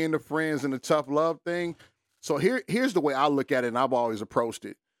the being the friends and the tough love thing, so here's the way I look at it, and I've always approached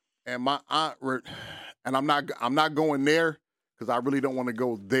it. And my aunt, and I'm not going there because I really don't want to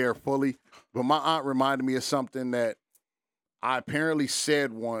go there fully. But my aunt reminded me of something that I apparently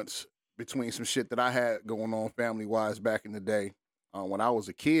said once between some shit that I had going on family-wise back in the day when I was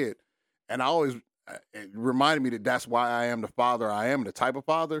a kid. And it reminded me that that's why I am the father I am, the type of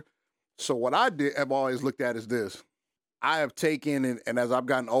father. So what I've always looked at is this. I have taken, and as I've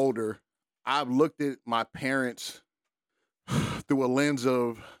gotten older, I've looked at my parents through a lens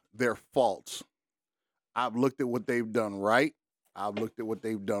of their faults. I've looked at what they've done right. I've looked at what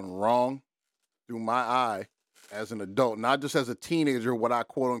they've done wrong through my eye as an adult, not just as a teenager, what I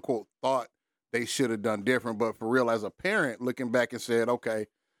quote unquote thought they should have done different, but for real as a parent looking back and said, okay,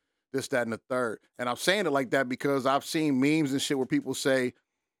 this, that, and the third. And I'm saying it like that because I've seen memes and shit where people say,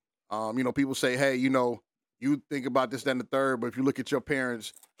 hey, you think about this, that, and the third, but if you look at your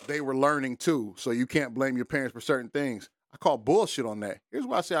parents, they were learning too. So you can't blame your parents for certain things. I call bullshit on that. Here's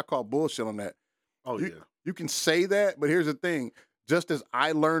why I say I call bullshit on that. Oh, yeah. You can say that, but here's the thing. Just as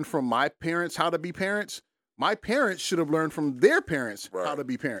I learned from my parents how to be parents, my parents should have learned from their parents how to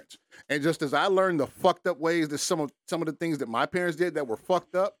be parents. And just as I learned the fucked up ways that some of the things that my parents did that were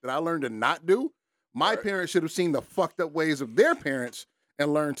fucked up that I learned to not do, my parents should have seen the fucked up ways of their parents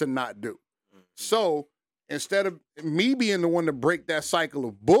and learned to not do. So instead of me being the one to break that cycle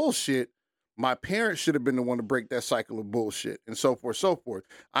of bullshit, my parents should have been the one to break that cycle of bullshit and so forth, so forth.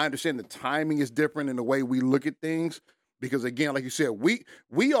 I understand the timing is different in the way we look at things because, again, like you said,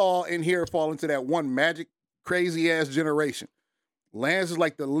 we all in here fall into that one magic crazy-ass generation. Lance is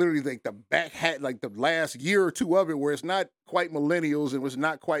literally the back hat, like the last year or two of it where it's not quite millennials and it's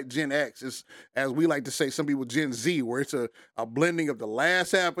not quite Gen X. It's, as we like to say, some people Gen Z, where it's a blending of the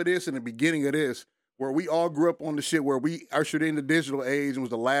last half of this and the beginning of this, where we all grew up on the shit where we ushered in the digital age and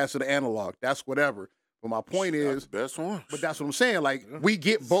was the last of the analog. That's whatever. But my point is, the best one. But that's what I'm saying. Like we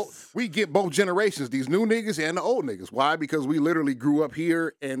get both generations, these new niggas and the old niggas. Why? Because we literally grew up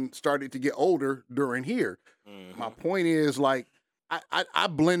here and started to get older during here. Mm-hmm. My point is, like, I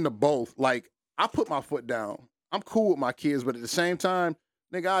blend the both. Like, I put my foot down. I'm cool with my kids, but at the same time,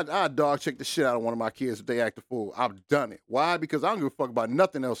 nigga, I dog check the shit out of one of my kids if they act a fool. I've done it. Why? Because I don't give a fuck about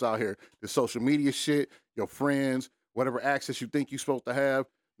nothing else out here. The social media shit, your friends, whatever access you think you're supposed to have.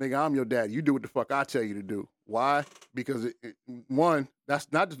 Nigga, I'm your dad. You do what the fuck I tell you to do. Why? Because, one, that's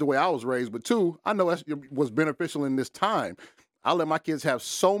not just the way I was raised, but two, I know that was beneficial in this time. I let my kids have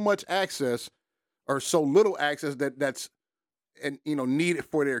so much access or so little access that's needed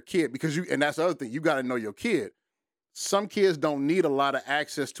for their kid. Because and that's the other thing, you got to know your kid. Some kids don't need a lot of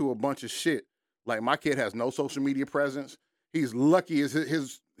access to a bunch of shit. Like, my kid has no social media presence. He's lucky as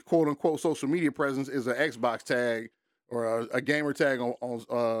his quote-unquote social media presence is an Xbox tag or a gamer tag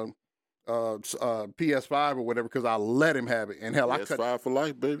on PS5 or whatever, because I let him have it. And hell, I cut PS5 for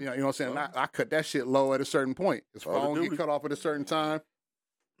life, baby. You know what I'm saying? I cut that shit low at a certain point. His phone get cut off at a certain time.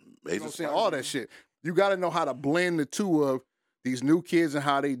 You know what I'm saying? All that shit. You got to know how to blend the two of these new kids and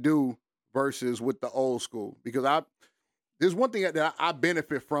how they do versus with the old school. Because there's one thing that I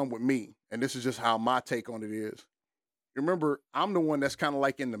benefit from with me, and this is just how my take on it is. Remember, I'm the one that's kind of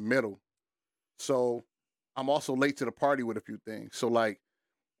like in the middle. So I'm also late to the party with a few things. So, like,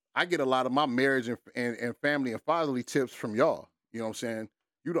 I get a lot of my marriage and family and fatherly tips from y'all. You know what I'm saying?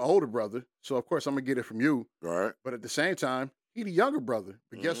 You the older brother, so of course I'm going to get it from you. Right. But at the same time, he the younger brother.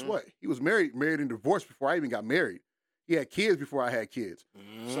 But guess what? He was married and divorced before I even got married. He had kids before I had kids.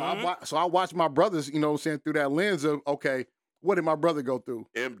 Mm-hmm. So I watched my brothers, you know what I'm saying, through that lens of, okay, what did my brother go through?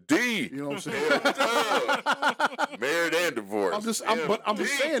 MD. You know what I'm saying? Married and divorced. I'm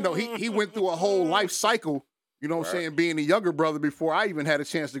just saying, though, he went through a whole life cycle, you know what I'm saying, being the younger brother before I even had a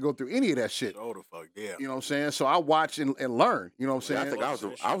chance to go through any of that shit. Oh, the fuck, yeah. You know what I'm saying? So I watch and learn, you know what I'm saying? Yeah, I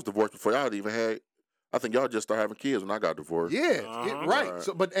think I was divorced before y'all even had, I think y'all just started having kids when I got divorced. Yeah, right.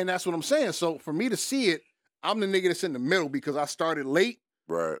 So, and that's what I'm saying. So for me to see it, I'm the nigga that's in the middle because I started late.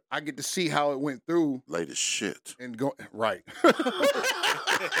 Right. I get to see how it went through. Late as shit. And go right.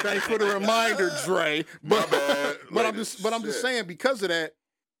 Thanks for the reminder, Dre. But I'm just saying, because of that,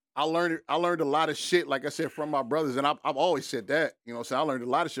 I learned a lot of shit, like I said, from my brothers, and I've always said that. You know what I'm saying? I learned a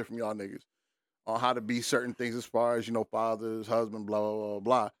lot of shit from y'all niggas on how to be certain things as far as, fathers, husband, blah, blah, blah,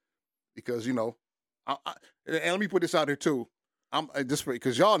 blah. Because, and let me put this out here too. I'm just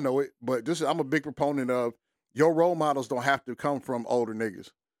because y'all know it, but I'm a big proponent of your role models don't have to come from older niggas.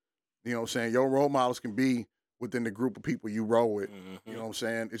 You know what I'm saying? Your role models can be within the group of people you roll with. Mm-hmm. You know what I'm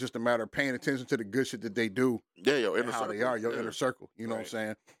saying? It's just a matter of paying attention to the good shit that they do. Yeah, your inner how circle. they are, your Yeah. inner circle. You know what I'm Right.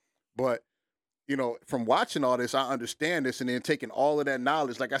 saying? But, from watching all this, I understand this, and then taking all of that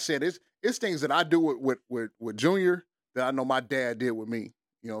knowledge. Like I said, it's things that I do with Junior that I know my dad did with me.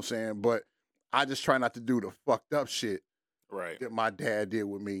 You know what I'm saying? But I just try not to do the fucked up shit Right. that my dad did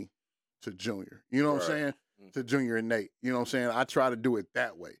with me to Junior. You know what I'm saying? To Junior and Nate. You know what I'm saying? I try to do it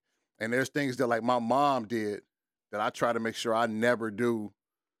that way. And there's things that like my mom did that I try to make sure I never do,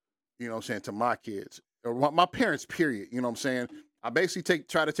 you know what I'm saying, to my kids. Or my parents, period. You know what I'm saying? I basically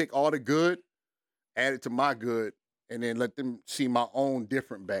try to take all the good, add it to my good, and then let them see my own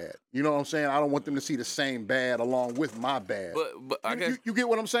different bad. You know what I'm saying? I don't want them to see the same bad along with my bad. But I guess you get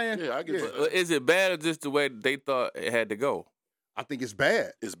what I'm saying? Yeah, I get it. but is it bad or just the way they thought it had to go? I think it's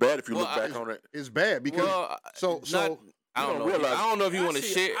bad. It's bad if you Well, look back on it. It's bad because I don't know. realize- I don't know if you I want to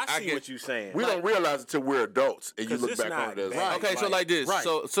see- shit. I see get what you're saying. We don't realize it until we're adults and you 'Cause look it's back on not it as bad. Okay, so like this. Right.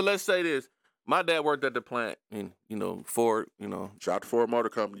 So let's say this. My dad worked at the plant, and Ford. Shout out to Ford Motor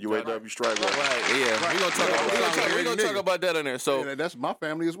Company, UAW strike. Right. Yeah. Right. We're gonna talk about that in there. So yeah, that's my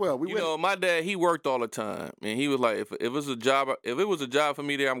family as well. We my dad, he worked all the time, and he was like, if it was a job for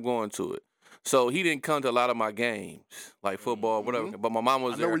me there, I'm going to it. So he didn't come to a lot of my games, like football, whatever. But my mom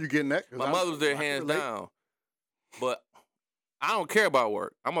was I there. know where you're getting at. 'Cause My mother was there hands down. But I don't care about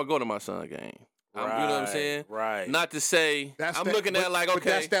work. I'm gonna go to my son's game. You know what I'm saying? Right. Not to say I'm looking at it like, okay, but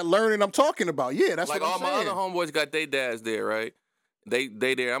that's that learning I'm talking about. Yeah, that's like what all I'm my saying. other homeboys got their dads there, right? They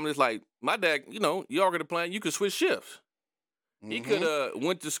there. I'm just like, my dad, you already the plan. You could switch shifts. He could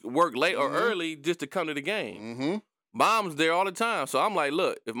went to work late or early just to come to the game. Mm-hmm. Mom's there all the time. So I'm like,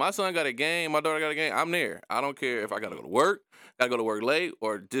 look, if my son got a game, my daughter got a game, I'm there. I don't care if I gotta go to work, gotta go to work late,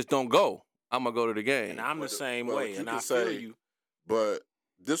 or just don't go. I'm gonna go to the game. And I'm the same Well, way, you and can I feel say- you. But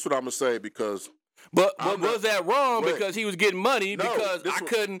this is what I'm gonna say because But I'm not- was that wrong Wait. because he was getting money No, because this I was-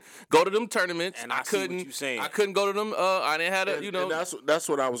 couldn't go to them tournaments. And I I see what couldn't. you saying. I couldn't go to them. I didn't have and, to. and that's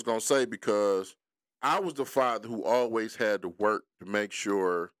what I was gonna say because I was the father who always had to work to make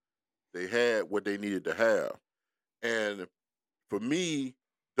sure they had what they needed to have, and for me,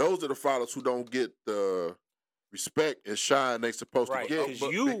 those are the fathers who don't get the respect and shine they supposed Right, to get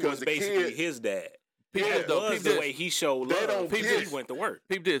because you was the basically kid- his dad. Peep That this, though, was peep the this. way he showed They love don't because peep he this. went to work.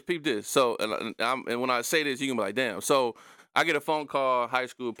 Peep this. So, and when I say this, you can be like, damn. So, I get a phone call, high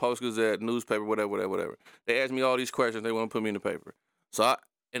school, Post Gazette, newspaper, whatever. They ask me all these questions. They want to put me in the paper. So,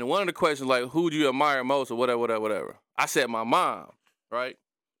 and one of the questions like, who do you admire most or whatever. I said my mom, right?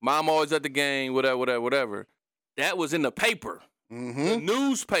 Mom always at the game, whatever. That was in the paper, the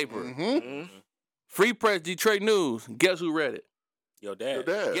newspaper. Mm-hmm. Free Press, Detroit News. Guess who read it? Your dad. Your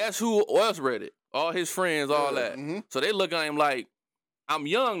dad. Guess who else read it? All his friends, all Yeah. that. So they look at him like, I'm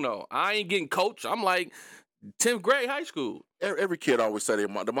young though. I ain't getting coached. I'm like 10th grade high school. Every kid always say the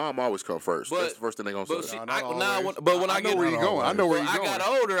mom always come first. But- That's the first thing they gonna But say. see, No, not always. when I I know get where you're going. I know where you're I going. got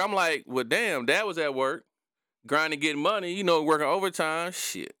older, I'm like, well, damn, dad was at work, grinding, getting money, working overtime.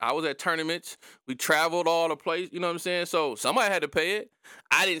 Shit, I was at tournaments. We traveled all the place. You know what I'm saying? So somebody had to pay it.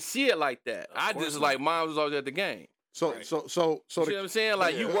 I didn't see it like that. I course just not. like mom was always at the game. So Right. so You see what I'm saying?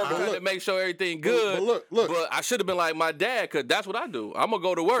 Like you Yeah. working But to look- make sure everything good. but look. But I should have been like my dad, cause that's what I do. I'm gonna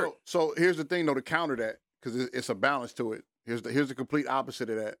go to work. So here's the thing, though, to counter that, because it's a balance to it. Here's the complete opposite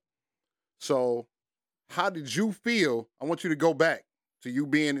of that. So, how did you feel? I want you to go back to you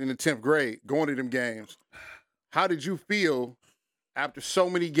being in the 10th grade, going to them games. How did you feel after so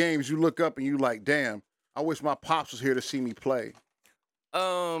many games? You look up and you like, damn, I wish my pops was here to see me play.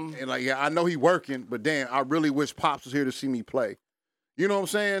 And like, yeah, I know he working, but damn, I really wish pops was here to see me play. You know what I'm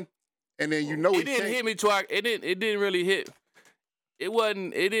saying? And then it didn't hit me till it didn't really hit. It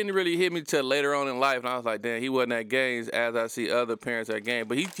didn't really hit me till later on in life, and I was like, damn, he wasn't at games as I see other parents at games.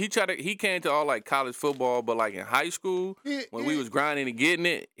 But he came to all like college football, but like in high school when we was grinding and getting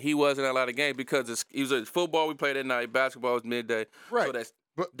it, he wasn't at a lot of games because he was at football we played at night, basketball was midday. Right.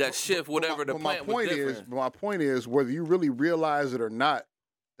 So that shift, whatever the plant was different. My point is, whether you really realize it or not,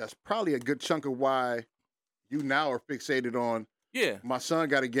 that's probably a good chunk of why you now are fixated on. Yeah. My son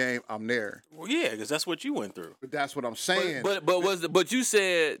got a game, I'm there. Well, yeah, because that's what you went through. But that's what I'm saying. But you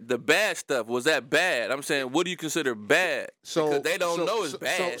said the bad stuff, was that bad? I'm saying, what do you consider bad? Because they don't know it's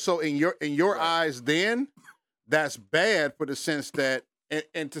bad. So in your eyes, then that's bad for the sense that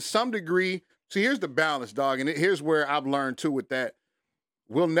And to some degree, see, here's the balance, dog. And here's where I've learned too with that.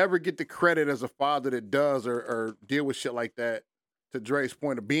 We'll never get the credit as a father that does or deal with shit like that, to Dre's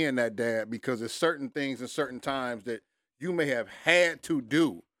point of being that dad, because there's certain things and certain times that you may have had to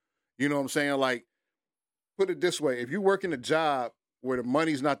do. You know what I'm saying? Like, put it this way. If you work in a job where the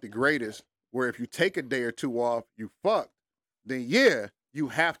money's not the greatest, where if you take a day or two off, you fucked, then yeah, you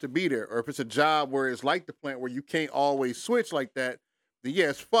have to be there. Or if it's a job where it's like the plant where you can't always switch like that, then yeah,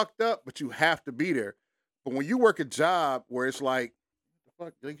 it's fucked up, but you have to be there. But when you work a job where it's like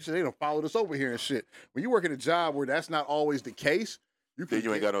you said, they don't follow us over here and shit. When you work in a job where that's not always the case, you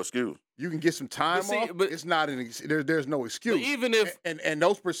ain't got no excuse. You can get some time off. But it's not there's no excuse. Even if and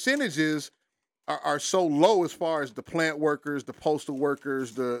those percentages are so low as far as the plant workers, the postal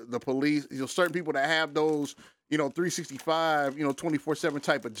workers, the police, certain people that have those, 365, 24/7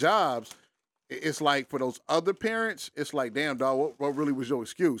 type of jobs. It's like for those other parents, it's like, damn, dog, what really was your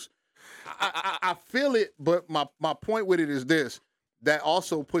excuse? I feel it, but my point with it is this. That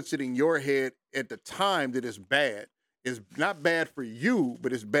also puts it in your head at the time that it's bad. It's not bad for you,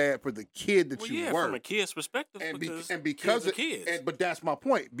 but it's bad for the kid that you were. From a kid's perspective, because of kids. But that's my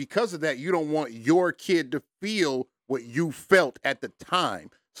point. Because of that, you don't want your kid to feel what you felt at the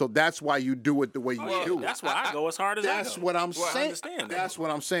time. So that's why you do it the way you do it. That's why I go as hard as I go. That's what I'm saying. I understand that. That's what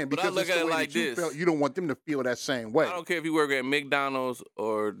I'm saying. But I Because look it's the at it way like that you this. felt. You don't want them to feel that same way. I don't care if you work at McDonald's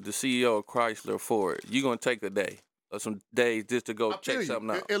or the CEO of Chrysler or Ford. You're gonna take a day or some days just to go check something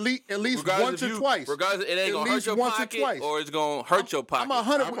out. At least once or twice. Regardless, it ain't gonna hurt your pocket or it's gonna hurt your pocket.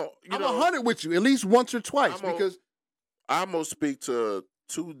 I'm 100 with you. At least once or twice because I'm gonna speak to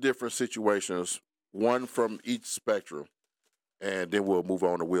two different situations, one from each spectrum, and then we'll move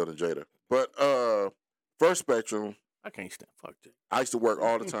on to Will and Jada. But first spectrum, I can't stand fuck that. I used to work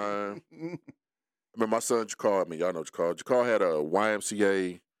all the time. I mean, my son Jakar, y'all know Jakar. Jakar had a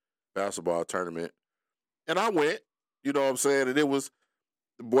YMCA basketball tournament, and I went. You know what I'm saying? And the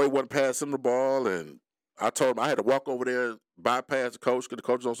boy wasn't passing the ball, and I told him I had to walk over there, bypass the coach, because the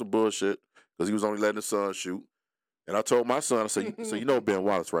coach was on some bullshit, because he was only letting his son shoot. And I told my son, I said, so you know Ben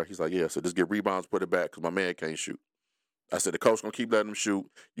Wallace, right? He's like, yeah. I said, just get rebounds, put it back, because my man can't shoot. I said, the coach going to keep letting him shoot.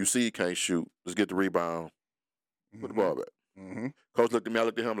 You see he can't shoot. Let's get the rebound. Put the ball back. Mm-hmm. Coach looked at me. I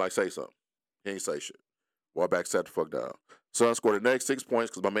looked at him like, say something. He ain't say shit. Ball back, sat the fuck down. Son scored the next 6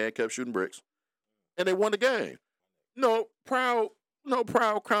 points because my man kept shooting bricks. And they won the game. Proud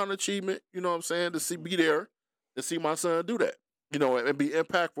crown achievement, you know what I'm saying, to be there and see my son do that, and be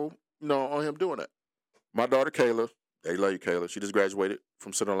impactful, on him doing that. My daughter, Kayla, they love you, Kayla. She just graduated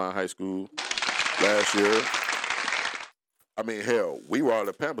from Centerline High School last year. I mean, hell, we were all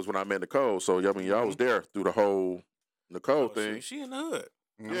at Pampers when I met Nicole, so, I mean, y'all was there through the whole Nicole thing. She in the hood.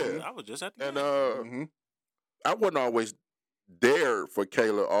 Yeah. I was just at the And game. I wasn't always there for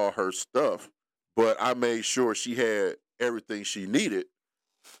Kayla, all her stuff, but I made sure she had everything she needed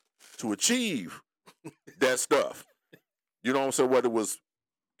to achieve that stuff. You know what I'm saying? Whether it was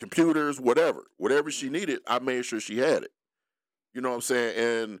computers, whatever she needed, I made sure she had it. You know what I'm saying?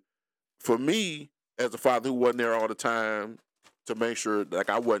 And for me, as a father who wasn't there all the time to make sure, like,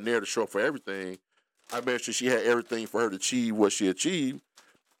 I wasn't there to show up for everything, I made sure she had everything for her to achieve what she achieved.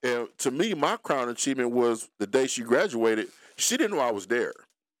 And to me, my crown achievement was the day she graduated. She didn't know I was there.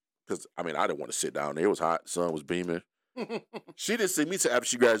 Because, I mean, I didn't want to sit down there. It was hot. The sun was beaming. She didn't see me till after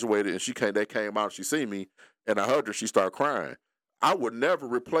she graduated, and they came out and she seen me, and I hugged her. She started crying. I would never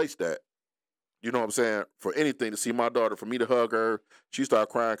replace that. You know what I'm saying? For anything, to see my daughter, for me to hug her, she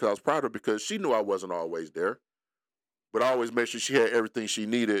started crying because I was proud of her because she knew I wasn't always there. But I always made sure she had everything she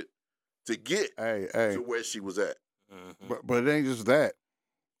needed to get to where she was at. Mm-hmm. But it ain't just that.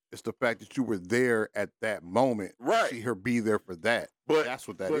 It's the fact that you were there at that moment. Right. See her be there for that. But that's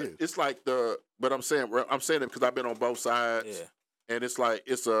what that is. It's like but I'm saying it because I've been on both sides. Yeah. And it's like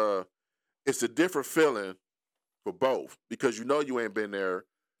it's a different feeling for both because you ain't been there.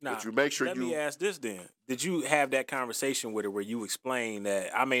 Now, but you make sure let me ask this then. Did you have that conversation with her where you explain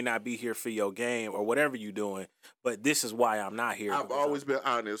that I may not be here for your game or whatever you're doing, but this is why I'm not here? I've always been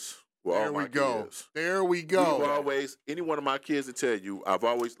honest. There we go. Kids. There we go. Any one of my kids to tell you, I've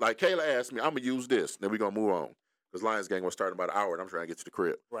always, like Kayla asked me, I'm going to use this. Then we're going to move on. Because Lions Gang was starting about an hour and I'm trying to get to the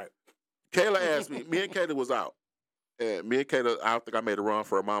crib. Right. Kayla asked me, me and Kayla was out. And me and Kayla, I think I made a run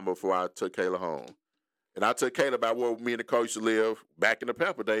for her mama before I took Kayla home. And I took Kayla about where me and the coach used to live back in the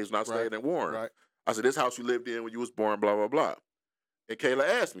Pamper days when I stayed in Warren. Right. I said, this house you lived in when you was born, blah, blah, blah. And Kayla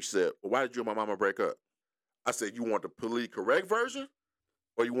asked me, she said, well, why did you and my mama break up? I said, you want the politically correct version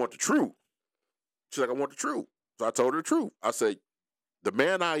or you want the truth? She's like, I want the truth. So I told her the truth. I said, the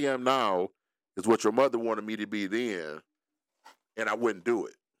man I am now is what your mother wanted me to be then. and I wouldn't do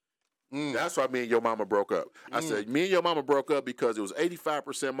it. Mm. That's why me and your mama broke up. I said, me and your mama broke up because it was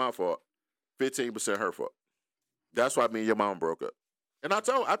 85% my fault, 15% her fault. That's why me and your mama broke up. And I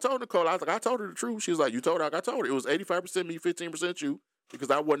told Nicole, I was like, I told her the truth. She was like, you told her? I told her. It was 85% me, 15% you, because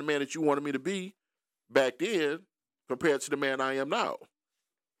I wasn't the man that you wanted me to be back then compared to the man I am now.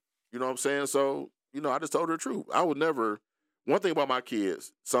 You know what I'm saying? So, I just told her the truth. I would never. One thing about my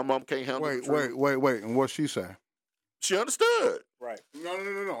kids, some of them can't handle the truth. Wait. And what she say? She understood. Right.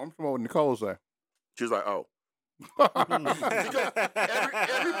 No. I'm from what Nicole say. She was like, oh. Because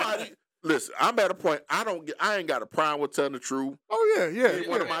everybody, listen, I'm at a point, I ain't got a problem with telling the truth. Oh, yeah.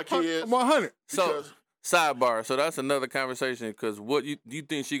 One of my kids. 100. So, sidebar. So that's another conversation. Because do you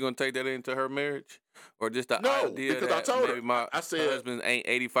think she gonna take that into her marriage, or just the idea because that I told maybe her, my husband ain't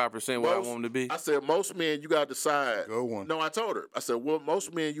 85% what I want him to be? I said most men you gotta decide. Good one. No, I told her. I said, well,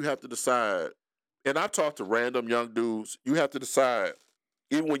 most men you have to decide. And I talked to random young dudes. You have to decide.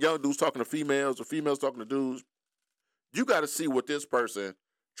 Even when young dudes talking to females or females talking to dudes, you got to see what this person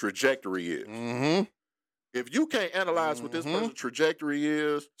trajectory is. Mm-hmm. If you can't analyze what this person's trajectory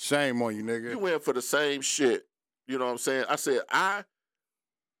is, shame on you, nigga. You went for the same shit. You know what I'm saying? I said, I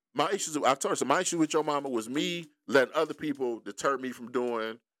told her, my issue with your mama was me letting other people deter me from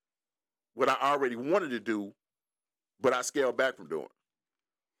doing what I already wanted to do, but I scaled back from doing.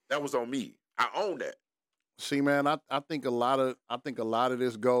 That was on me. I own that. See, man, I think a lot of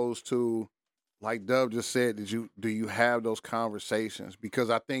this goes to, like Dubb just said, do you have those conversations? Because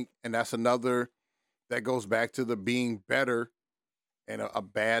I think, and that's another that goes back to the being better and a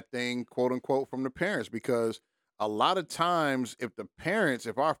bad thing, quote unquote, from the parents. Because a lot of times, if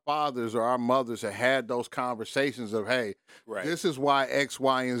our fathers or our mothers had those conversations of, hey, this is why X,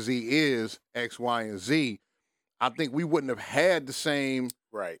 Y, and Z is X, Y, and Z, I think we wouldn't have had the same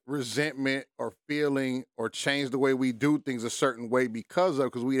resentment or feeling or changed the way we do things a certain way because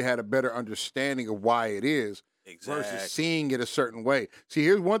we had a better understanding of why it is versus seeing it a certain way. See,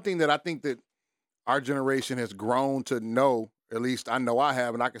 here's one thing that I think that our generation has grown to know, at least I know I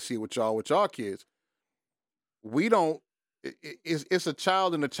have, and I can see it with y'all kids. We don't, it's a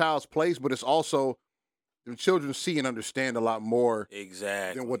child in a child's place, but it's also the children see and understand a lot more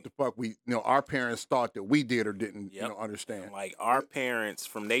than what the fuck our parents thought that we did or didn't understand. Like our parents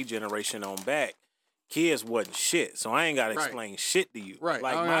from their generation on back, kids wasn't shit. So I ain't got to explain shit to you. Right.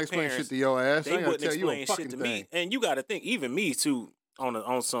 Like I ain't my explain parents, shit to your ass. They I wouldn't tell you explain a fucking shit to thing. me. And you got to think, even me too,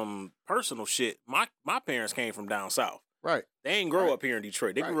 on some personal shit, my parents came from down south. Right. They ain't grow up here in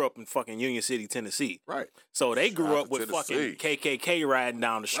Detroit. They grew up in fucking Union City, Tennessee. Right. So they grew up with fucking KKK riding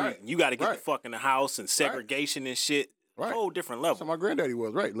down the street. Right. And you got to get the fuck in the house and segregation and shit. Right. Whole different level. So my granddaddy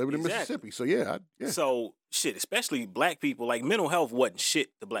was, living in Mississippi. So yeah. So shit, especially black people, like mental health wasn't shit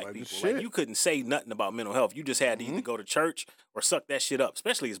to black people. Shit. Like you couldn't say nothing about mental health. You just had to either go to church or suck that shit up,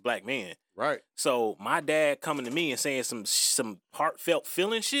 especially as black men. Right. So my dad coming to me and saying some heartfelt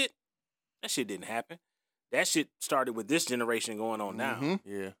feeling shit, that shit didn't happen. That shit started with this generation going on now.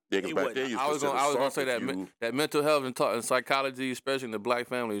 Yeah. Because back then I was gonna say that mental health and psychology, especially in the black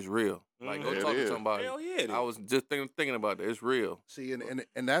family, is real. Like go talk to somebody. Hell yeah, I was just thinking about that. It's real. See,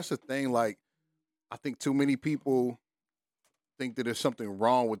 and that's the thing. Like, I think too many people think that there's something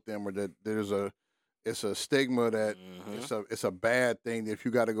wrong with them, or that it's a stigma that it's a bad thing that if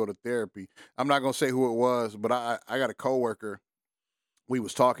you got to go to therapy. I'm not gonna say who it was, but I got a coworker. We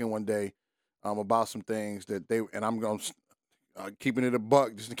was talking one day about some things that and I'm going to keeping it a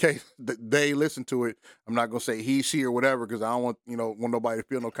buck just in case they listen to it. I'm not going to say he, she, or whatever because I don't want want nobody to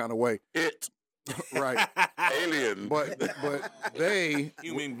feel no kind of way. Right. Alien. But they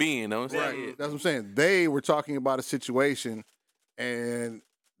human being, though. Right. That's what I'm saying. They were talking about a situation, and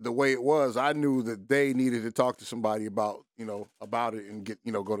the way it was, I knew that they needed to talk to somebody about about it and get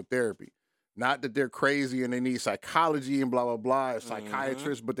go to therapy. Not that they're crazy and they need psychology and blah, blah, blah, a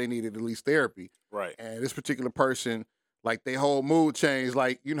psychiatrist, but they needed at least therapy. Right. And this particular person, like, their whole mood changed.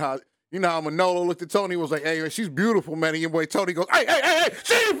 Like, you know how Manolo looked at Tony and was like, hey, she's beautiful, man. And your boy Tony goes, hey,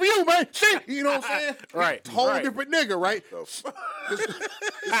 she ain't for you, man. You know what I'm saying? Right. Whole different nigga, right?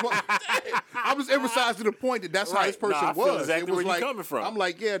 I was emphasizing the point that that's how this person I was. feel exactly it was where like, you're coming from. I'm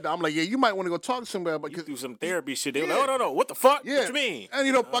like, yeah, you might want to go talk to somebody. But you do some therapy shit. They're like, no, what the fuck? Yeah. What you mean?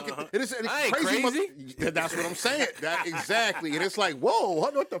 And fucking, it's I ain't crazy. That's what I'm saying. That exactly. And it's like, whoa,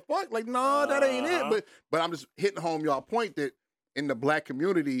 what the fuck? Like, no, that ain't it. But I'm just hitting home y'all point that in the black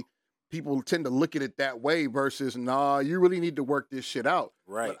community, people tend to look at it that way versus, nah, you really need to work this shit out.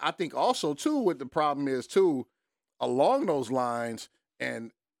 Right. But I think also, too, what the problem is, too, along those lines,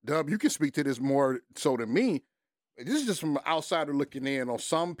 and Dubb, you can speak to this more so than me, this is just from an outsider looking in on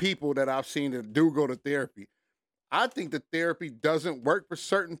some people that I've seen that do go to therapy. I think the therapy doesn't work for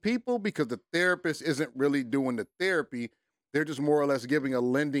certain people because the therapist isn't really doing the therapy. They're just more or less giving a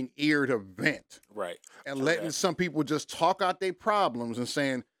lending ear to vent. Right. And letting some people just talk out their problems and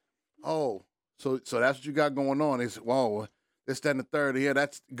saying, oh, so that's what you got going on. It's, whoa, this, that, and the third. Yeah,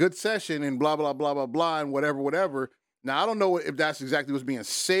 that's good session and blah, blah, blah, blah, blah, and whatever. Now, I don't know if that's exactly what's being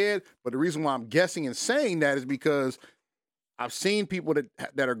said, but the reason why I'm guessing and saying that is because I've seen people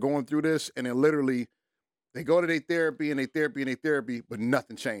that are going through this and then literally they go to their therapy, but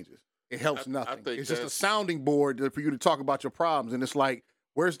nothing changes. It helps nothing. It's just a sounding board for you to talk about your problems. And it's like,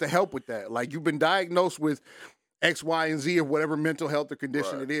 where's the help with that? Like, you've been diagnosed with X, Y, and Z of whatever mental health or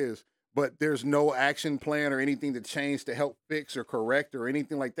condition it is, but there's no action plan or anything to change to help fix or correct or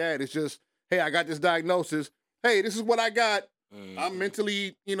anything like that. It's just, hey, I got this diagnosis. Hey, this is what I got. I'm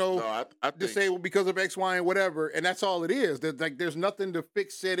mentally, I disabled because of X, Y, and whatever, and that's all it is. There's nothing to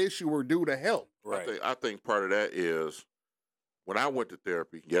fix said issue or do to help. Right. I think part of that is when I went to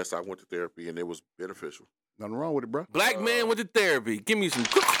therapy. Yes, I went to therapy, and it was beneficial. Nothing wrong with it, bro. Black man went to therapy. Give me some.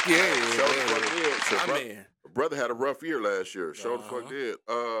 My brother had a rough year last year. Show the fuck did.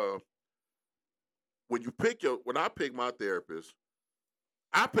 When I pick my therapist,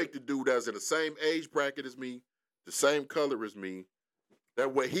 I picked the dude that's in the same age bracket as me, the same color as me.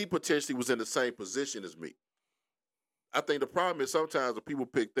 That way he potentially was in the same position as me. I think the problem is sometimes when people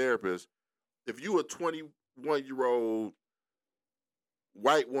pick therapists, if you a 21-year-old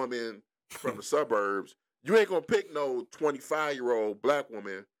white woman from the suburbs, you ain't gonna pick no 25-year-old black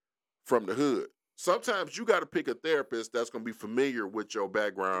woman from the hood. Sometimes you got to pick a therapist that's gonna be familiar with your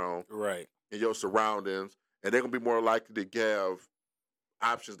background, right, and your surroundings, and they're gonna be more likely to have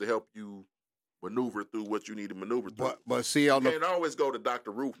options to help you maneuver through what you need to maneuver through. But see, you can't always go to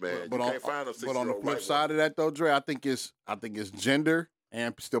Dr. Roof, man. But you can't find a 60-year-old But on the flip side of that, though, Dre, I think it's gender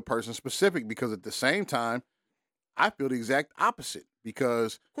and still person specific because at the same time, I feel the exact opposite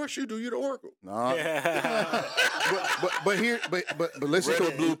because of course you do. You're the Oracle. No, but listen to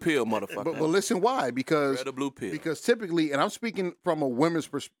a blue pill, motherfucker. But listen, why? Because red or blue pill. Because typically, and I'm speaking from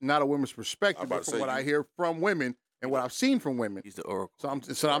not a women's perspective, but from what I hear from women. And what I've seen from women. He's the Oracle.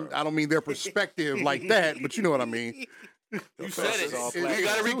 I don't mean their perspective like that, but you know what I mean. You said it. You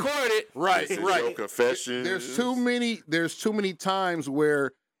got to record it. Right. Your confession. There's too many times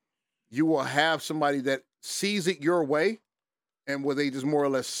where you will have somebody that sees it your way and where they just more or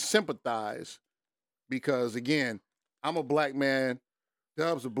less sympathize because, again, I'm a black man,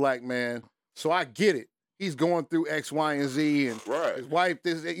 Dubb's a black man, so I get it. He's going through X, Y, and Z, and his wife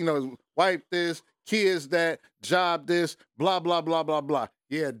this, kids that, job this, blah, blah, blah, blah, blah.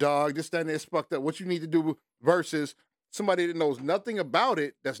 Yeah, dog, this, that, and it's fucked up. What you need to do versus somebody that knows nothing about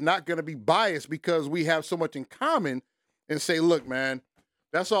it that's not going to be biased because we have so much in common and say, look, man,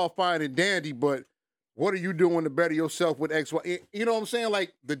 that's all fine and dandy, but what are you doing to better yourself with X, Y? You know what I'm saying?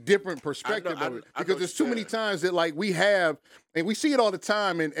 Like the different perspective of it. Because there's too many times that like we have, and we see it all the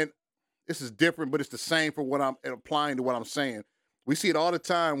time, and this is different, but it's the same for what I'm applying to what I'm saying. We see it all the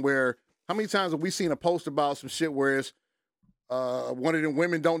time where how many times have we seen a post about some shit where it's one of them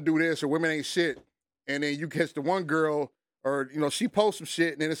women don't do this or women ain't shit, and then you catch the one girl or she posts some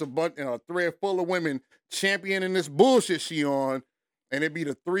shit and then it's a thread full of women championing this bullshit she on, and it be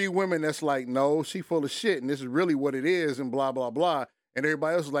the three women that's like, no, she full of shit and this is really what it is and blah blah blah, and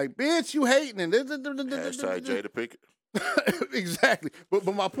everybody else is like, bitch, you hating and hashtag Jada Pinkett. Exactly, but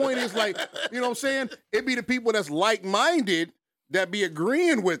my point is like, you know what I'm saying? It be the people that's like minded that be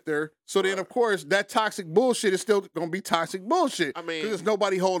agreeing with her, so then, of course, that toxic bullshit is still going to be toxic bullshit. I mean, because there's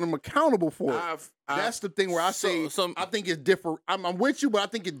nobody holding them accountable for it. That's the thing where I say, I think it's different. I'm with you, but I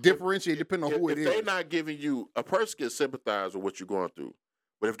think it differentiates depending on who it is. If they're not giving you, a person can sympathize with what you're going through,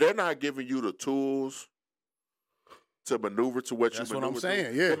 but if they're not giving you the tools to maneuver to what you maneuver what I'm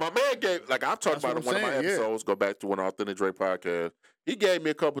saying, yeah. Well, my man gave, like I've talked about in one of my episodes, go back to one Authentic Dre podcast, he gave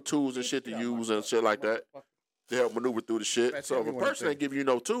me a couple tools and shit to use and shit like that. To help maneuver through the shit. So if a person ain't giving you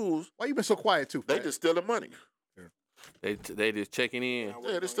no tools, why you been so quiet too? They just stealing money. They just checking in.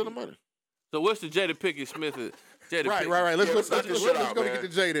 Yeah, they stealing money. So what's the Jada Pinkett Smith? Right. Let's go to get the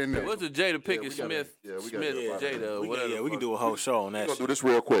Jada in there. What's the Jada Pinkett Smith? Jada, whatever. We can do a whole show on that. We're gonna do this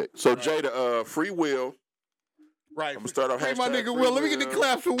real quick. So Jada, free will. Right. I'm gonna start off. Free my nigga Will. Let me get the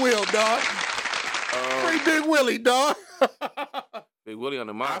claps for Will, dog. Free Big Willie, dog. Big Willie on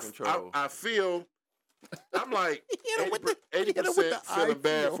the mind control. I feel. I'm like 80% feeling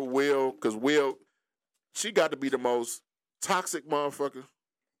bad for Will because Will, she got to be the most toxic motherfucker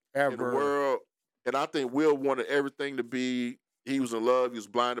ever in the world, and I think Will wanted everything to be. He was in love. He was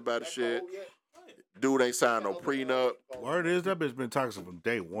blinded by the shit. Dude ain't signed no prenup. Word is that bitch been toxic from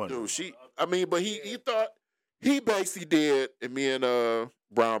day one. Dude, but he thought He basically did, and me and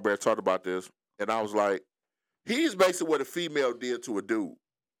Brown Bear talked about this, and I was like, he's basically what a female did to a dude.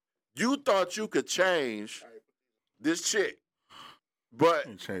 You thought you could change this chick, but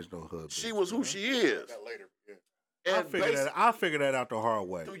Ain't changed no hood. she was who she is. I figured that out the hard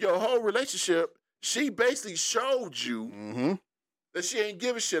way. Through your whole relationship, she basically showed you Mm-hmm. that she ain't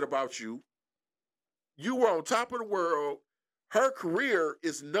give a shit about you. You were on top of the world. Her career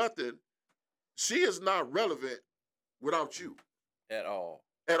is nothing. She is not relevant without you At all.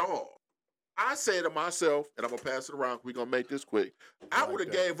 at all. I say to myself, and I'm gonna pass it around. We're gonna make this quick. I would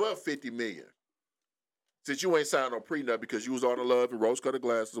have gave up $50 million since you ain't signed no prenup because you was all in love and rose-colored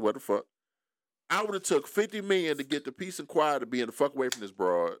glasses. What the fuck? I would have took $50 million to get the peace and quiet of being the fuck away from this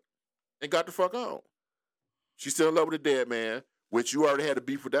broad, and got the fuck on. She's still in love with the dead man, which you already had a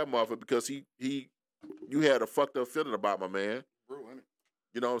beef with that motherfucker because you had a fucked up feeling about my man.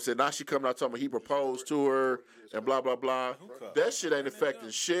 You know what I'm saying? Now she coming out talking about he proposed to her and blah, blah, blah. That shit ain't affecting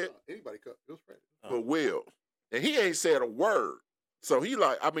shit Anybody cut? It was Fred. but Will. And he ain't said a word. So he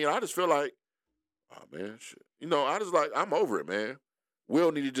like, I mean, I just feel like, oh man, shit. You know, I just like, I'm over it, man.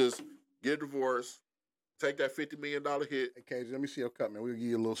 Will need to just get a divorce, take that $50 million hit. Hey, KJ, let me see your cut, man. We'll give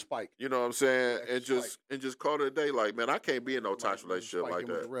you a little spike. You know what I'm saying? Extra And just call it a day. Like, man, I can't be in no toxic relationship Spike like him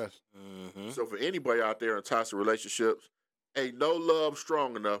with that. the rest. Mm-hmm. So for anybody out there in toxic relationships, ain't no love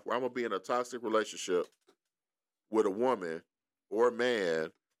strong enough where I'm gonna be in a toxic relationship with a woman or a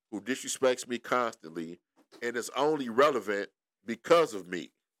man who disrespects me constantly and is only relevant because of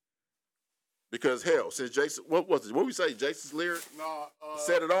me. Because hell, since Jason, what was it? What we say? Jason's lyric No,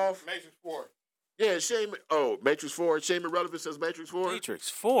 set it off. Matrix 4. Yeah, she ain't. Oh, Matrix 4. She ain't been relevant since Matrix 4. Matrix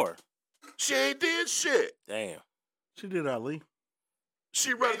 4. She ain't did shit. Damn. She did Ali.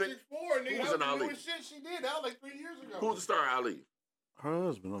 She relevant. Matrix 4, nigga. Who's That was in the Ali? newest shit she did. That was like 3 years ago. Who's the star? Ali. Her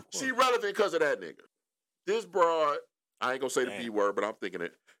husband, of course. She relevant because of that nigga. This broad, I ain't gonna say the Damn. B word, but I'm thinking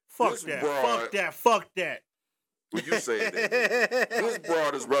it. Fuck this that. broad- Fuck that. Fuck that. When you say it, this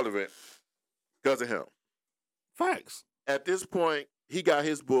broad is relevant because of him. Facts. At this point, he got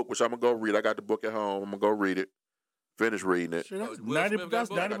his book, which I'm gonna go read. I got the book at home. I'm gonna go read it. Finish reading it. Shit, that's Will 90, Smith got that's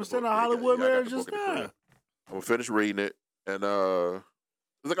book? I got the 90% book. of Hollywood Yeah, I got the marriages book in the crib. now. I'm gonna finish reading it, and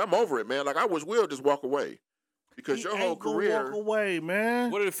it's like I'm over it, man. Like I wish Will just walk away because He your whole ain't gonna career. walk away,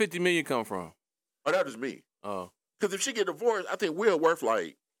 man. Where did the $50 million come from? Oh, that was me. Oh. Because if she get divorced, I think Will worth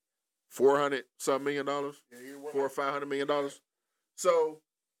like $400-some million, $400 or $500 million. So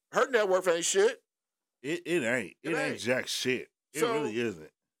her net worth ain't shit. It ain't. It ain't ain't. jack shit. It So- really isn't.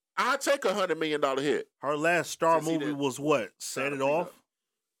 I take $100 million hit. Her last Star Since he movie didn't was what? sign Set a It prenup. Off?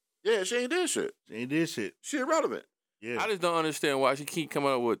 Yeah, she ain't did shit. She ain't did shit. She irrelevant. Yeah. I just don't understand why she keep coming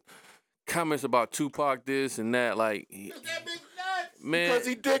up with comments about Tupac this and that. Like, man, Because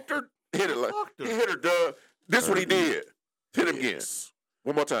he dicked her. Hit her like Fucked her. he hit her. Duh. This what he did. Hit him again.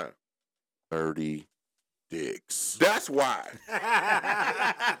 One more time. 30 dicks. That's why.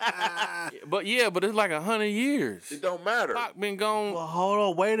 but it's like 100 years. It don't matter. Pac been gone. Well, hold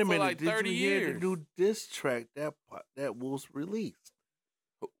on. Wait a For minute. like Did 30 you hear years. the new diss track that was released?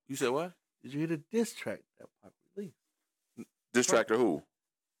 You said what? Did you hear the diss track that Pac released? Distractor who?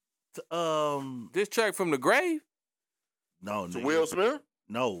 This track from the grave? No, To nigga. Will Smith?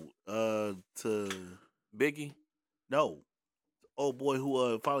 No, to Biggie? no, old boy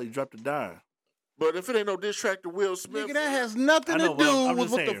who finally dropped a dime. But if it ain't no diss track to Will Smith, Nigga, that has nothing I know, to but do I'm with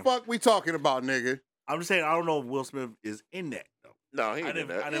just what the saying. fuck we talking about, nigga. I'm just saying I don't know if Will Smith is in that though. no, he I ain't in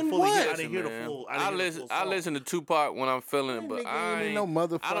didn't. I that. didn't In fully. what? I didn't hear the Man, full. I listen. I song. listen to Tupac when I'm feeling it, but Nigga I ain't no ain't.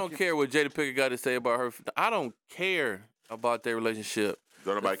 motherfucking. I don't care what Jada Pinkett got to say about her. I don't care about their relationship.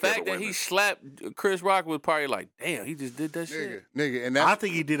 Don't The nobody care fact about that he women. slapped Chris Rock was probably like, damn, he just did that Nigga, shit. nigga, and I that's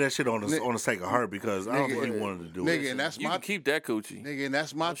think he did that shit on Nigga- the sake of her because I don't Nigga, think he wanted to do nigga, it. and that's You my can keep that coochie. nigga, and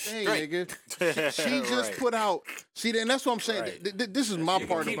that's my thing, straight. nigga. She just Right. put out. See, and that's what I'm saying. Right. This is my You can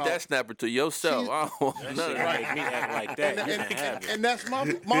part keep about. that snapper to yourself. She- I don't want That none shit of that. make me act like that. You can have it. And that's my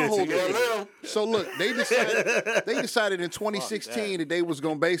whole Yeah, thing. Lil. So look, they decided in 2016 that they was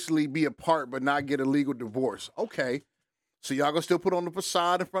gonna basically be apart but not get a legal divorce. Okay. So y'all gonna still put on the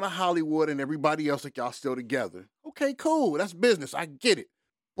facade in front of Hollywood and everybody else like y'all still together. Okay, cool. That's business. I get it.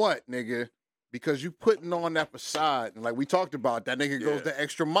 But nigga, because you putting on that facade and like we talked about, that nigga goes Yeah. the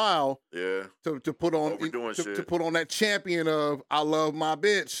extra mile Yeah. to put on Overdoing to shit. put on that champion of I love my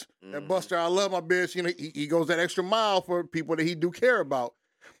bitch. That Mhm. Buster, I love my bitch. You know, he goes that extra mile for people that he do care about.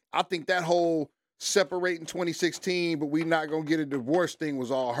 I think that whole separating 2016, but we not gonna get a divorce thing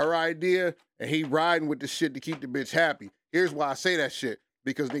was all her idea, and he riding with the shit to keep the bitch happy. Here's why I say that shit.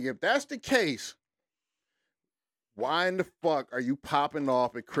 Because nigga, if that's the case, Why in the fuck are you popping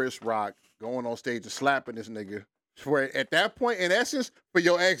off at Chris Rock, going on stage and slapping this nigga? For at that point, in essence, for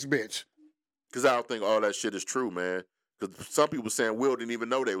your ex bitch. Because I don't think all that shit is true, man. Because some people saying Will didn't even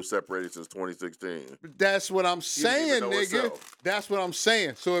know they were separated since 2016. That's what I'm saying, nigga. Himself. That's what I'm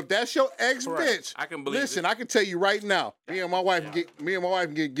saying. So if that's your ex bitch, I can believe listen, it. I can tell you right now, me and my wife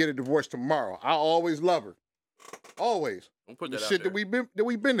can get a divorce tomorrow. I always love her. Always. Don't put The that out shit there. that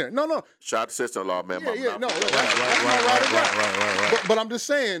we been there. No. Shout out to sister-in-law, man. Yeah, no. Right. But I'm just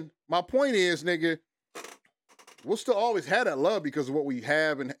saying, my point is, nigga, we'll still always have that love because of what we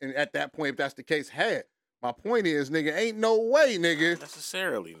have, and at that point, if that's the case, had. My point is, nigga, ain't no way, nigga,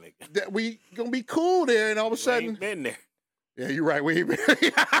 Necessarily, nigga. that we gonna be cool there, and all of a We sudden, ain't been there. yeah, you're right, we ain't been.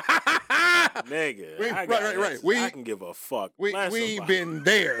 Nigga, We- I got right. exes. We- I can give a fuck. We Let ain't somebody- been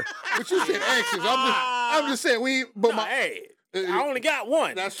there. But you said exes. I'm just saying we. But No, my hey, I only got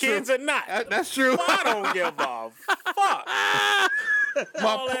one. That's Kids true. or not. That's true. I don't give a fuck. My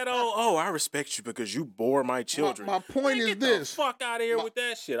All that I respect you because you bore my children. my point Man, is get this. the fuck out of here with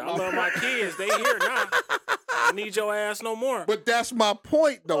that shit. I love my kids. They here now. I don't need your ass no more. But that's my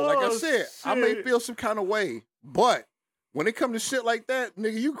point, though. Like I Oh, said, I may shit. feel some kind of way, but when it comes to shit like that,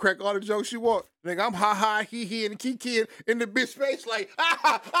 nigga, you crack all the jokes you want. Nigga, I'm ha, he, and kiki in the bitch face like,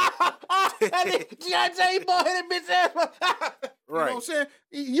 that nigga G.I.J. ball hit bitch ass. You know what I'm saying?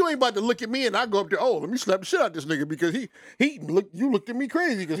 You ain't about to look at me and I go up there, let me slap the shit out this nigga because you looked at me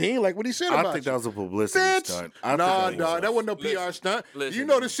crazy because he ain't like what he said about I think you. that was a publicity Bitch. stunt. Nah, that wasn't no PR stunt. You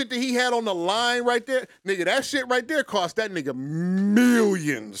know the shit that he had on the line right there? Nigga, that shit right there cost that nigga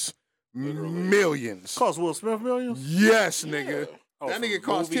millions. Millions. Cost Will Smith millions? Yes, nigga. Oh, That for nigga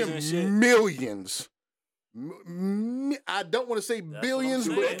cost movies him and shit? millions. I don't want to say what I'm billions,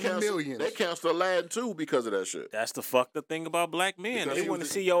 saying. but millions. They canceled Aladdin too because of that shit. That's the fucked up thing about black men. Because They he want to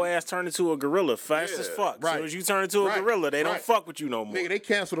was- see your ass turn into a gorilla fast as Yeah, fuck. As right. soon as you turn into a Right, gorilla, they don't right. fuck with you no more. Nigga, they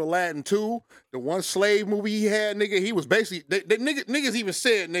canceled Aladdin 2. The one slave movie he had, nigga, he was basically, niggas even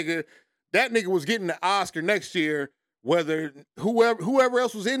said, nigga, that nigga was getting the Oscar next year, whether whoever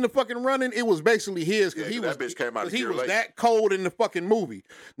else was in the fucking running, it was basically his because Yeah, he 'cause was that bitch came out a 'cause he year was late. that cold in the fucking movie.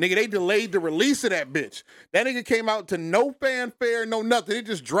 Nigga, they delayed the release of that bitch. That nigga came out to no fanfare, no nothing. It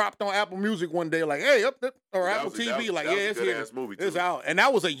just dropped on Apple Music one day, like, hey, or That Apple was a- TV, that was- like, that was yeah, a it's good here. ass movie, It's too. out, and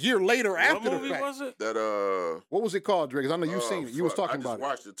that was a year later What after movie the fact. was it? That What was it called, Drake? 'Cause I know you've seen it. You was fuck, talking about I just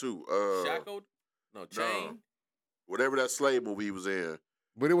watched it too. Shackled? No, chain. Whatever that slave movie he was in. it.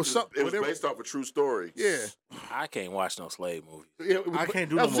 But it was something. It was based off a true story. Yeah. I can't watch no slave movies. I can't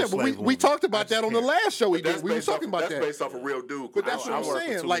do that's no what I'm more saying, but slave we movies. talked I about just that on the can't. last show we But that's did. We was based off- talking about that's that. based off a real dude. But that's I what I'm work with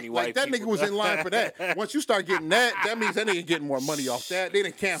saying. too Like many like white that nigga people. was in line for that. Once you start getting that means that nigga getting more money off that. They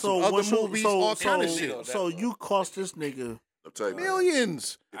done cancel other movies, all kind of shit. So you cost this nigga I'm telling you,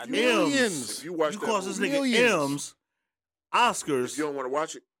 Millions. If you- Millions. If you watch you that cost this movie, nigga Millions. M's, Oscars. if you don't want to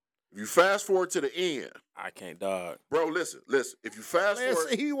watch it, if you fast forward to the end, I can't, dog. bro, listen. If you fast Man, forward,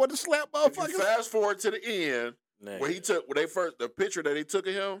 say he want to slap if you motherfuckers. fast forward to the end, when the picture that they took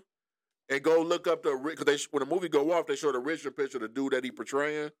of him, and go look up because when the movie go off, they show the original picture of the dude that he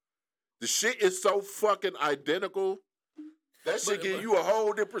portraying. The shit is so fucking identical. That shit give you a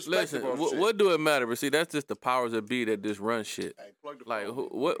whole different perspective Listen, on shit. what do it matter? But see, that's just the powers that be that just run shit. Like,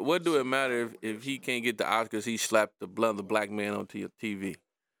 what do it matter if he can't get the Oscars? He slapped the black man onto your TV.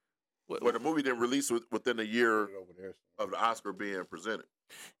 Well, the movie didn't release within a year of the Oscar being presented.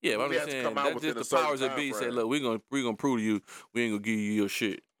 Yeah, but I'm movie just has to saying come out that's within just a the certain powers that be. time Say, frame. look, we're gonna prove to you we ain't gonna give you your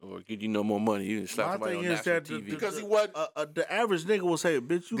shit or give you no more money. You can slap My somebody thing on is national that TV. Because he wasn't. The average nigga will say,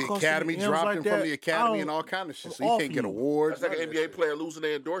 "Bitch, you The cost Academy me M's dropped like him that. from the Academy I and don't- all kind of shit, so I'm he off can't get you. awards. That's like none an of that NBA shit. player losing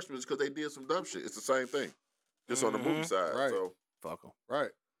their endorsements because they did some dumb shit. It's the same thing, just on the movie side. Right. So, Fuck 'em.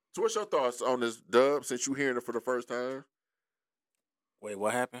 Right. so what's your thoughts on this Dub? Since you hearing it for the first time, Wait,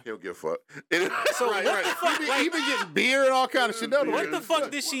 what happened? he don't give a fuck. So Right, what right. the fuck? He been getting beer and all kind of shit. No, What the fuck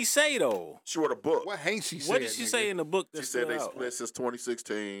did she say though? She wrote a book. What ain't she said? What did she nigga? say in the book that She said they out? split since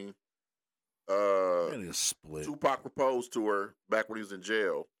 2016. That nigga split. Tupac proposed to her back when he was in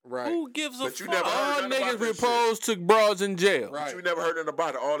jail. Right. Who gives a But you fuck? never heard All nothing about niggas that proposed to broads in jail. Right. But you never heard nothing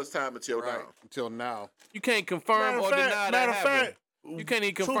about it all this time until Right. now. Until now. You can't confirm or deny that matter of happened. fact, You can't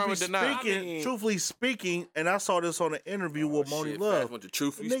even confirm or deny. Truthfully speaking, and I saw this on an interview with Moni Shit, Love. Fast went to The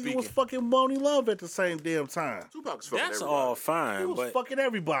truthfully nigga speaking. was fucking Moni Love at the same damn time. Tupac was fucking That's everybody. all He fine, was but fucking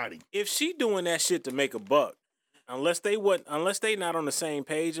everybody. if she doing that shit to make a buck, unless they not on the same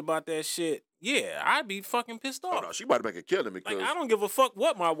page about that shit, yeah, I'd be fucking pissed Oh off. no, she about to make a killing because Like, I don't give a fuck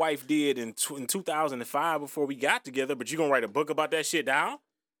what my wife did in 2005 before we got together, but you gonna write a book about that shit now?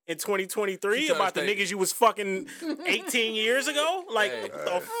 In 2023 She tryna about the stay- niggas you was fucking 18 years ago? Like, Hey.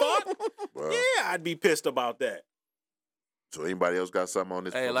 the fuck? Well, Yeah, I'd be pissed about that. So anybody else got something on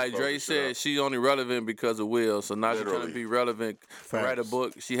this? Hey, like Dre said, she only relevant because of Will. So now she's trying to be relevant. Write a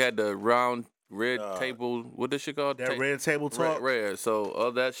book. She had the round red table. What this shit called? That red table talk. Red. So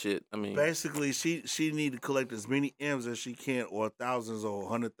all that shit. I mean, basically, she need to collect as many M's as she can, or thousands, or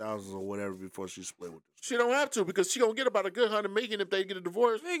 100,000, or whatever, before she split with this. She don't have to, because she gonna get about a good 100 million if they get a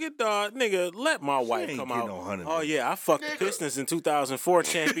divorce. Nigga, let my wife come out. No yeah, I fucked the Pistons in 2004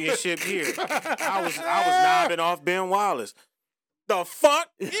 championship year. I was knobbing off Ben Wallace. The fuck?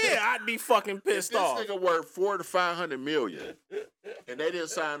 Yeah, I'd be fucking pissed off. This nigga worth $400 to $500 million, and they didn't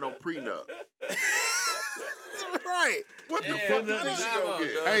sign no prenup. Right. What the fuck did she gonna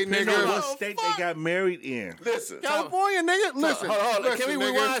get? Hey, Depends on nigga. what state they got married in. Listen, California, nigga. Listen. hold on. Listen, Can we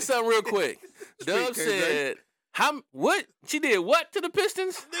nigga. rewind something real quick? Dub KJ. said, what? She did what to the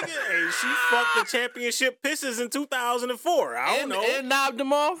Pistons? Nigga, hey, she fucked the championship Pistons in 2004. I don't know. And knobbed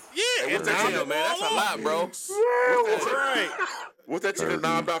them off? Yeah, Hey, and what's that knobbed shit, them man, that's all a lot, off. bro. That's right. what's that chick that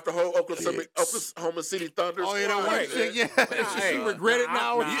knobbed off the whole Oklahoma City Thunder? Oh, yeah, that Right. one chick, yeah. She regret it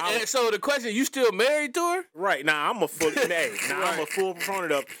now. And so the question, you still married to her? Right. Now I'm a full I'm a full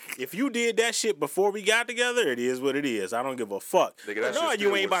proponent of, if you did that shit before we got together, it is what it is. I don't give a fuck. Nigga, that No, shit you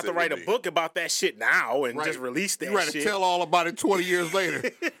still ain't about to wouldn't write a sit with book about that shit now and Right. just release that You ready shit. to tell all about it 20 years later.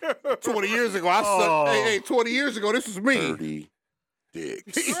 20 years ago, I sucked. Hey, 20 years ago, this was me. 30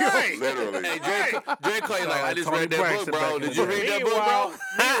 dicks. Right. Literally. Hey, Jay Clay, like, I just Tony read that Braxton book, bro. back in Did the you day. read that book, bro?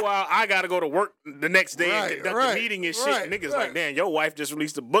 Meanwhile, I gotta go to work the next day and conduct a meeting and shit. And niggas like, damn, your wife just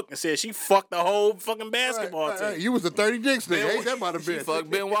released a book and said she fucked the whole fucking basketball team. You was the 30 dicks nigga. Ain't that about a She bitch? fucked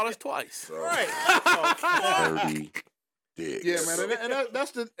Ben Wallace twice. Right. 30 dicks. Yeah, man. And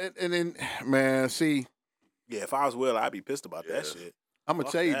that's the. And then, man, see, Yeah, if I was Will, I'd be pissed about that shit. I'm going to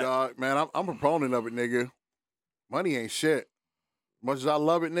Fuck tell you, that. dog, man, I'm a proponent of it, nigga. Money ain't shit. Much as I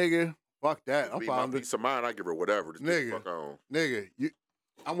love it, nigga, fuck that. I'm Be my fine with peace of mind, I give her whatever. Just Nigga. fuck on. nigga.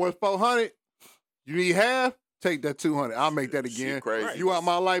 I'm worth 400. You need half? Take that 200. I'll make that Shit again. crazy. You out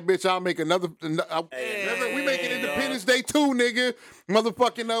my life, bitch. I'll make another. Remember, we making Independence Day 2, nigga.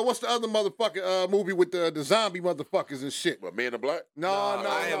 Motherfucking, what's the other motherfucking movie with the zombie motherfuckers and shit? But Men in Black? No.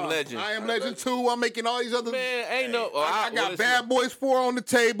 I Am Legend. I Am Legend 2. I'm making all these other. Man, ain't no. I got Bad Boys 4 on the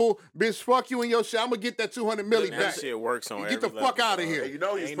table. Bitch, fuck you and your shit. I'm going to get that 200 milli That back. shit works on Get the every fuck level, out of dog. here. Hey, you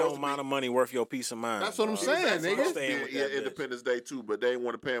know he's Ain't no supposed to amount of money worth your peace of mind. That's what I'm dog. saying, That's what I'm nigga. saying with Yeah, that bitch. Independence Day too, but they didn't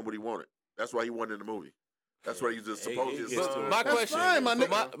want to pay him what he wanted. That's why he wasn't in the movie. That's what he just supposed he to. gets to it. My That's question, fine, my but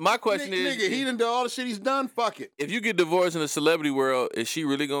nigga. my question is, Nigga, he done done all the shit he's done. Fuck it. if you get divorced in the celebrity world, is she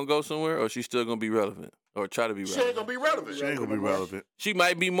really gonna go somewhere, or is she still gonna be relevant, or try to be She relevant? ain't gonna be relevant. She ain't gonna be relevant. She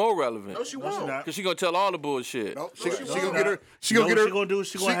might be more relevant. No, she No, she won't. not. Cause she gonna tell all the bullshit. Nope. No, She she gonna won't. get her. She You know gonna get what her. she gonna do?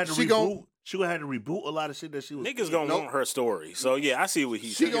 She gonna have to she reboot. gon- She gonna have to reboot a lot of shit that she was. Niggas gonna want her story. So yeah, I see what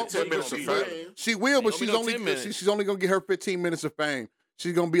he's She saying. gonna- 10 minutes of she- fame. She will, but Ain't she's gonna be only no 10 minutes. she's only gonna get her 15 minutes of fame.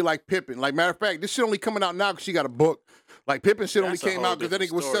 She's gonna be like Pippen. Like matter of fact, this shit only coming out now because she got a book. Like Pippen shit That's only a came whole out because that nigga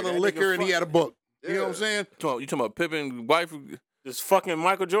different was story. selling That liquor nigga and he had a book. You know what I'm saying? You talking about Pippen wife? This fucking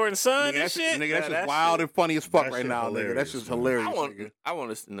Michael Jordan's son and That's, shit. nigga, that's Nah, just wild and funny as fuck that right shit now, nigga. That's hilarious, just man. hilarious, nigga. I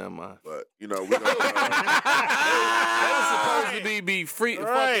want to. Never mind. But you know, we gonna, That was supposed to be free,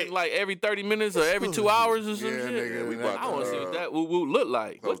 Right. fucking like every 30 minutes or every 2 hours or some Yeah, shit. nigga, we that- about I want to see to, what that would look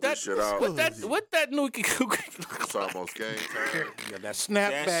like. close this shit out. What that new? It's almost game time. Got that that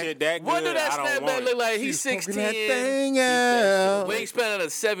snapback. shit that good. What did that I don't want snapback it. look like? He's She's poking 16. that thing out. Wingspan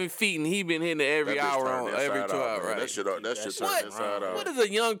of 7 feet, and he been hitting it every That bitch hour turned on every inside 2 out, hours. man. Right? That shit turned What? inside out. What is a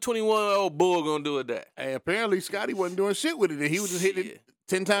young 21-year-old bull gonna do with that? Hey, apparently Scotty wasn't doing shit with it. He was just hitting it Shit.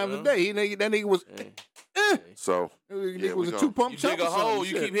 10 times a day. That nigga was. So It was we a gonna- 2-pump You chump dig a or something, hole,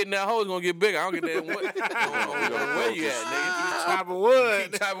 you shit. keep hitting that hole, it's gonna get bigger. I don't get that. Where you at, nigga? Chopping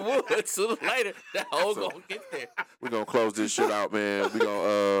wood. Keep chopping wood. Sooner or later, that hole gonna get there. we're gonna close this shit out, man. We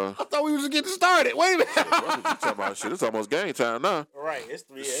gonna I thought we was getting started. Wait a minute. what you talking about shit? It's almost game time now. Right, it's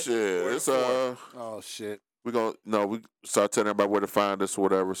 3. Shit. It's Oh shit. we start telling everybody where to find us or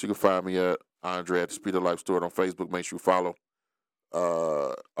whatever. So you can find me at Andre at the Speed of Life Store on Facebook. Make sure you follow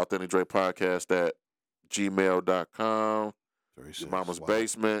Authentic Dre Podcast at gmail.com. Your mama's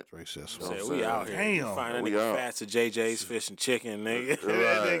basement. Dre says You know what I'm We saying? out here. Damn. Find a We nigga out. fats at JJ's Fish and Chicken, nigga. Right.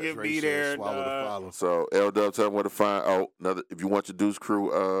 That nigga Dre be says there. swallow the dog. follow. So L-Dub, tell them where to find. Oh, another. If you want your Deuce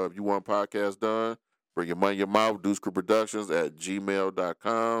Crew, if you want a podcast done, bring your money in your mouth. Deuce Crew Productions at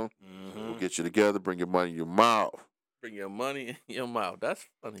gmail.com. We'll get you together. Bring your money in your mouth. Bring your money in your mouth. That's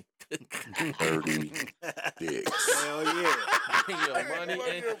funny. 30 dicks. Hell yeah. Bring your money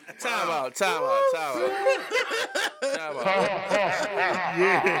in. Time out.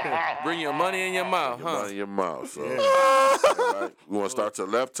 Yeah. Bring your money in your mouth, Your huh? money in your mouth. So, all right. We want to start to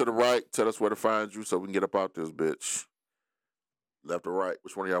the left, to the right. Tell us where to find you so we can get up out this bitch. Left or right?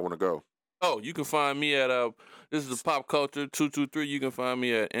 Which one of y'all want to go? Oh, you can find me at this is the Pop Culture 223. You can find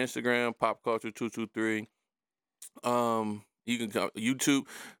me at Instagram, Pop Culture 223. You can go YouTube.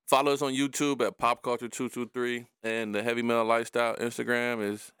 Follow us on YouTube at Pop Culture 223, and the Heavy Metal Lifestyle Instagram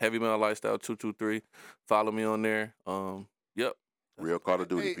is Heavy Metal Lifestyle 223. Follow me on there. Yep. Real Call of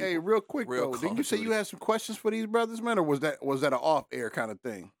Duty. Hey, people. real quick Real though, Call didn't you of say Duty. you had some questions for these brothers, man, or was that an off air kind of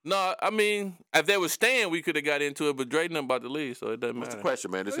thing? No, I mean, if they were staying, we could have got into it, but Drayden about to leave, so it doesn't What's the matter. question,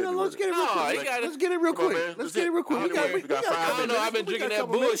 man? Just hit me Let's with get it real No, quick. you gotta- Let's get it real Come on, quick. man. Let's get it real quick. We got We got 5 I don't know. I've been we drinking got a that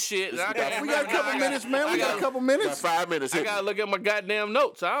couple minutes. bullshit. and I got- We got a couple minutes, man. We got a couple got minutes. 5 minutes. I Hit gotta me. look at my goddamn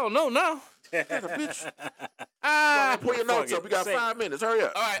notes. I don't know now. Pull your notes up. We got 5 minutes. Hurry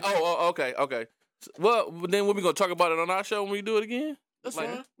up. All right. Oh, okay. Well, then we gonna talk about it on our show when we do it again? That's Like-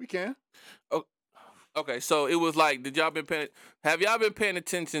 fine. We can. Okay, so it was like, have y'all been paying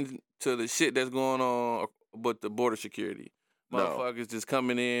attention to the shit that's going on with the border security? No. Motherfuckers just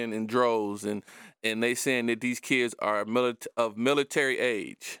coming in droves, and they saying that these kids are of military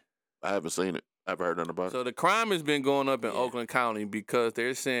age. I haven't seen it. I haven't heard nothing about it. So the crime has been going up in Oakland County because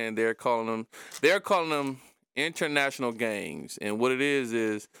they're saying they're calling them international gangs, and what it is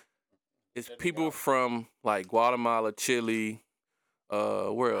it's people from like Guatemala, Chile.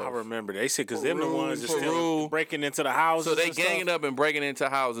 Where else? I remember they said because them the Peru, ones that still Peru. breaking into the houses. So they and stuff. ganging up and breaking into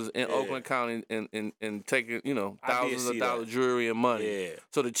houses in Yeah. Oakland County and taking, I did thousands see of dollars that. jewelry and money. Yeah.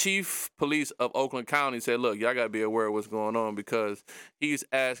 So the chief police of Oakland County said, look, y'all got to be aware of what's going on because he's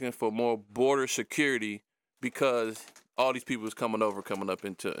asking for more border security because all these people is coming up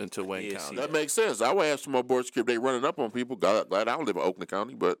into Wayne Yeah, County. see That makes sense. I would have some more border security. They running up on people. Glad I don't live in Oakland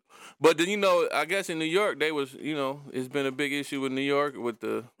County, but But then I guess in New York they was it's been a big issue with New York with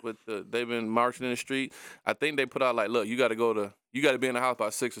the they've been marching in the street. I think they put out like, look, you got to be in the house by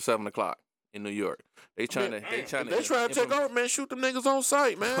 6 or 7 o'clock in New York. They trying to if they trying to take over, man, shoot them niggas on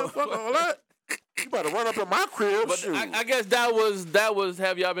sight, man. Fuck all that. You better run up in my crib. But shoot. I guess that was.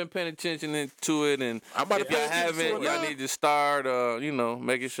 Have y'all been paying attention to it? And I'm about to if y'all pay attention to haven't, it y'all now. need to start.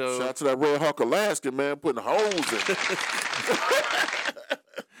 Making sure. Shout out to that Red Hawk Alaska, man, putting holes in.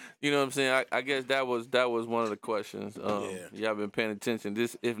 You know what I'm saying? I guess that was one of the questions. Y'all been paying attention.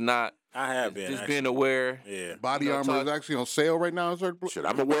 If not, I have been. just actually. being aware. Yeah. Body You know, armor is talk- actually on sale right now in certain Shit,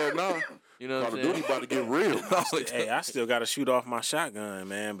 I'm aware now. You know Call what of I'm Duty saying? about to get real. Hey, I still got to shoot off my shotgun,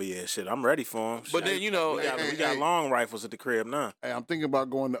 man. But yeah, shit, I'm ready for them. But then we got long rifles at the crib now. Hey, I'm thinking about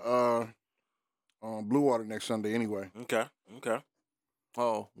going to Blue Water next Sunday anyway. Okay.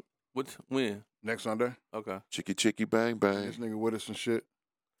 Oh, when? Next Sunday. Okay. Chicky bang bang. This nigga with us and shit.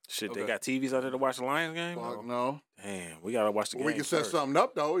 Shit, Okay. they got TVs out there to watch the Lions game. Fuck no. Damn, we gotta watch the Well, game. we can set first. something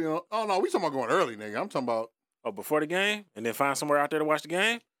up though, Oh no, we talking about going early, nigga. I'm talking about Oh, before the game, and then find somewhere out there to watch the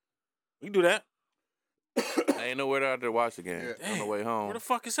game. We can do that. I ain't nowhere out there to watch the game Yeah. on the Damn, way home. Where the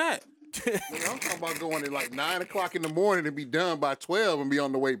fuck is that? nigga, I'm talking about going at like 9 o'clock in the morning and be done by 12 and be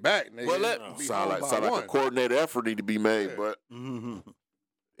on the way back, nigga. Well, let- Be Sound home like by a 1. coordinated effort need to be made. Yeah. But Mm-hmm.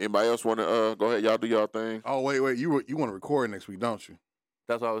 anybody else want to go ahead? Y'all do y'all thing. Oh wait, you want to record next week, don't you?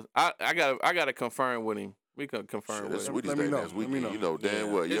 That's what I got to confirm with him. We can confirm Shit, with it's him. Sweetie's Let me Day know. next Let me weekend. know. You know damn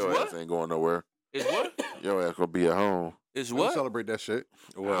Yeah. well It's your what? ass ain't going nowhere. Is what? Your ass gonna be at home. Is We'll what? celebrate that shit.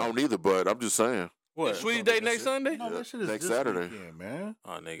 I don't either, but I'm just saying. What? Sweetie Day next Sunday? No, that shit is Next this Saturday. weekend, man.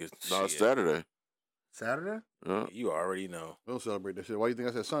 Oh, niggas. No, it's shit. Saturday. Saturday? Yeah. You already know. We'll celebrate that shit. Why you think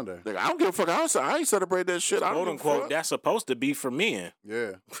I said Sunday? Nigga, I don't give a fuck. I ain't celebrate that shit. I Quote don't give a unquote, fuck. that's supposed to be for men.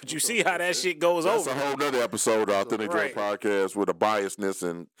 Yeah. But you see how that shit goes That's over. a whole nother episode of Authentic Right. Drink Podcast with a biasness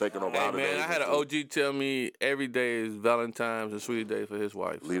and taking over Hey holidays man, I had an and shit. OG tell me every day is Valentine's and Sweetie Day for his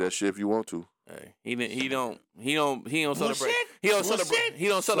wife. Leave that shit if you want to. Hey, he don't celebrate. He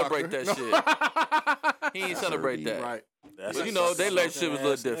don't celebrate that shit. He ain't celebrate that. Right. That's But a they relationship was a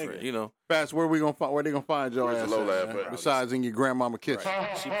little ass different, nigga. Fast, where they gonna find your Where's ass the low at, laugh man? at? Besides in your grandmama kitchen.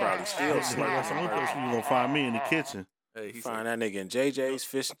 She probably still Like sleep. that's the only place you gonna find me in the kitchen. Hey, he Find that nigga in JJ's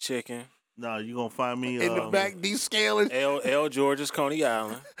Fish and Chicken, No, you gonna find me In the back, descaling. L George's Coney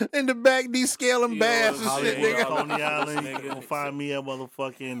Island. In the back, descaling You bass know and what shit, I'm saying? nigga. Coney Island. You Nigga. gonna find me at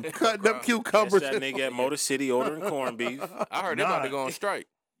motherfucking. Cutting up Catch cucumbers. that nigga at Motor City ordering corned beef. I heard they about to go on strike.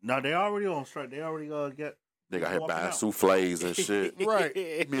 No, they already on strike. They already get Nigga, I had walking buying out. souffles and shit. Right.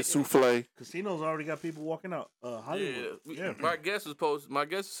 Give me a souffle. Casinos already got people walking out. Hollywood. Yeah. My guest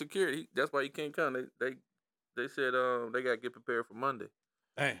is security. That's why he can't come. They said they gotta get prepared for Monday.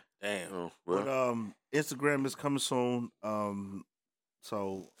 Damn. Oh, But well, Instagram is coming soon.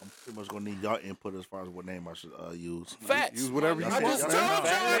 So I'm pretty much gonna need y'all input as far as what name I should use. Facts. Use whatever you I want, just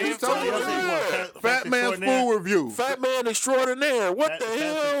man. told you. Fat Man's Food Review. Fat Man Extraordinaire. What the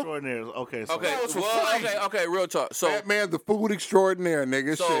hell? Extraordinaires. Okay. So Okay. Real talk. So Fat Man's the Food Extraordinaire,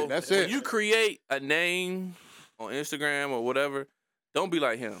 nigga. So Shit, that's when it. you create a name on Instagram or whatever, don't be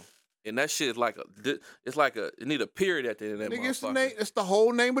like him. And that shit is it need a period at the end of that Nigga, it's the motherfucker. name. It's the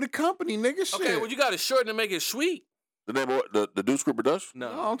whole name of the company, nigga. Shit. Okay, well you got to shorten to make it sweet. The name of the Deuce Group Production?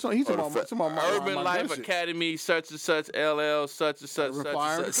 No. No, I'm talking. He's talking about my Urban Life good shit. Academy, such and such, LL, such and such, Urban such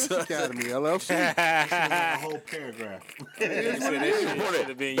Fire and and such. Defense Academy, LLC. a whole paragraph. That should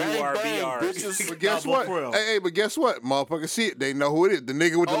have been Bang, URBR. bang, bitches. But guess No, what? for real. Hey, but guess what? Motherfuckers see it. They know who it is. The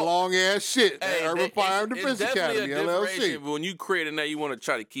nigga with the Oh. long ass shit. Hey, Urban Fire and it's Defense definitely Academy, a differentiation, LLC. but when you create a name, you want to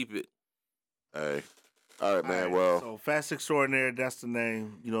try to keep it. Hey. All right, man. Alright, Well, so Fast Extraordinaire, that's the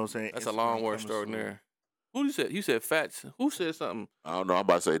name. You know what I'm saying? That's a Instagram long word coming extraordinary. Who you said? You said Fats. Who said something? I don't know. I'm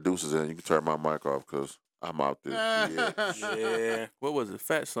about to say Deuces in. You can turn my mic off because I'm out there. Yeah. What was it?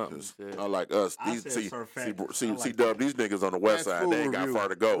 Fat something. you said. Unlike us, I these said see, Sir see, Fat. see, I like Dub, these niggas on the west Fast side, they ain't food got review. far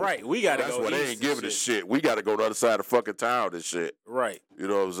to go. Right. We got to That's go why they east ain't giving and a shit. We got to go to the other side of fucking town. This shit. Right. You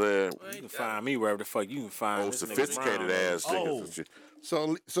know what I'm saying? You can find me wherever the fuck you can find. Oh, this nigga sophisticated Brown. ass niggas Oh. and shit.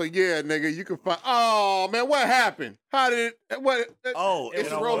 So yeah, nigga, you can find. Oh man, what happened? How did it? What? Oh, It's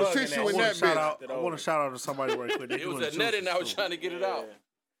and a I roll of wanna- tissue I in wanna that shout bitch. out- I want to shout out to somebody right quick. They It was doing a net and I was juices, trying to get it out.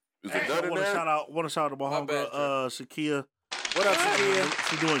 Is too. it done in want to there? shout out to my My bad, homegirl, Shakia. What up, Shakia?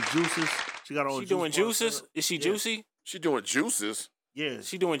 She doing juices. She got her own She juice doing bar. juices? Is she Yeah. juicy? She doing juices. Yeah,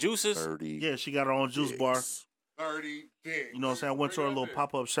 She doing juices? 30. yeah, she got her own juice bar. 30 big. You know what I'm saying? I went to her little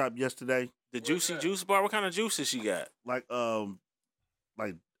pop up shop yesterday. The juicy juice bar? What kind of juices she got? Like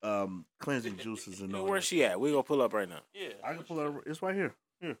cleansing juices and all Where's that. she at? We gonna pull up right now. Yeah. I can pull her. It's right here.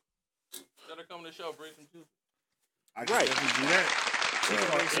 Here, Let her come to the show, bring some juice. I can Right. definitely do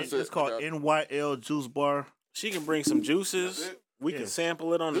that. That's It's it. called NYL Juice Bar. She can bring some juices. We can Yeah.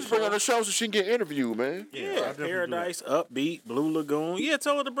 sample it on the Just bring her show. on the show so she can get interviewed, man. Yeah, I'll Yeah, definitely do Paradise, Upbeat, Blue Lagoon. Yeah,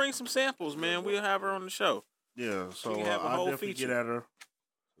 tell her to bring some samples, man. We'll have her on the show. that. Yeah, so can have a I'll whole definitely feature. get at her.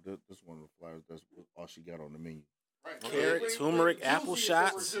 This one of the flyers. That's all she got on the menu. Carrot, turmeric, apple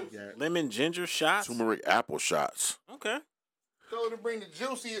shots, Yeah. lemon, ginger shots. Turmeric apple shots. Okay. Tell her to bring the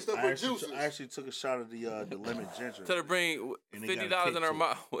juiciest of I the actually, juices. I actually took a shot of the lemon ginger. Tell her bring And they got a $50 in cake, her too.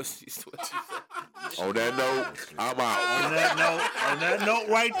 mouth. What she said? On that note, I'm out. On that note,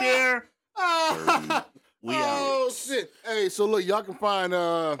 right there, we out. Oh shit! Hey, so look, y'all can find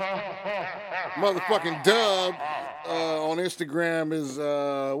motherfucking Dubb on Instagram. Is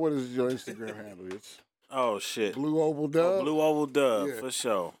what is your Instagram handle? It's Oh shit. Blue Oval Dubb. Blue Oval Dub Yeah. for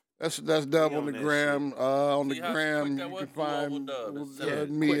sure. That's Dubb We on on the that gram. On the See how gram, quick that you was? can Blue Oval find Dubb. That's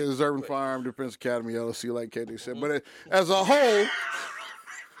me quick, as Urban quick. Firearm Defense Academy LLC, like Katie said. But as a whole, you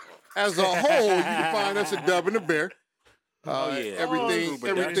can find us at Dubb the Bear. Oh, yeah.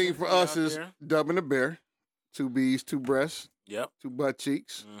 Everything for us is Out Dubb the Bear. 2 B's, 2 breasts, Yep. 2 butt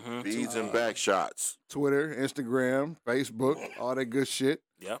cheeks. Mm-hmm. Beads and back shots. Twitter, Instagram, Facebook, all that good shit.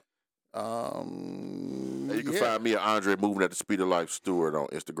 Yep. And you can Yeah. find me at Andre Moving at the Speed of Life Stewart on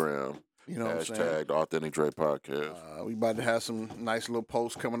Instagram. You know what I'm saying? Hashtag the Authentic Dre Podcast. We about to have some nice little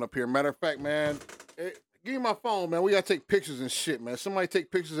posts coming up here. Matter of fact, man, give me my phone, man. We gotta take pictures and shit, man. Somebody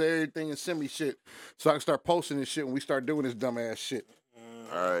take pictures of everything and send me shit so I can start posting this shit when we start doing this dumbass shit.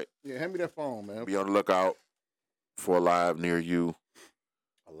 All right. Yeah, hand me that phone, man. Be on the lookout for a live near you.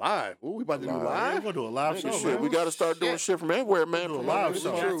 Alive. Ooh, we about to do Live. Yeah, live? we're gonna do a live show, Shit, man. we got to start doing shit from everywhere, man. Do a From live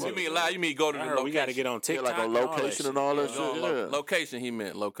everywhere. show. True. You mean live? You mean go to the I heard location? we got to get on Yeah, TikTok. like on and all that location shit. and all that Yeah. shit. No, Yeah. location, he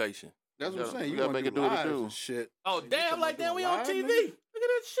meant location. That's what I'm saying. You You gotta gotta make make it do what it lives do. and shit. Oh damn! Like that, we on live, TV. nigga? Look at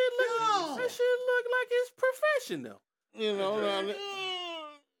that shit. Look, that shit look like it's professional. You know,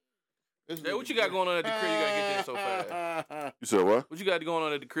 Hey, what you got going on at the crib? You gotta get there so fast. You said what? What you got going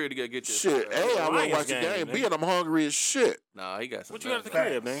on at the crib? You gotta get there. Shit. Hey, I want to Lions watch the game, game. man. Being I'm hungry as shit. Nah, he got some. What you got at the nuts.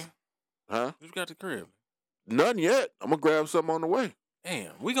 crib, man? Huh? What you got at the crib? None yet. I'm going to grab something on the way.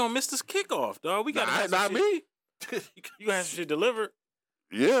 Damn, we gonna miss this kickoff, dog. We got Nah, not me. You gonna have some shit delivered.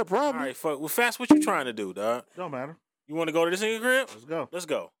 Yeah, All probably. right, fuck. Well, fast. What you trying to do, dog? Don't matter. You want to go to this nigga crib? Let's go. Let's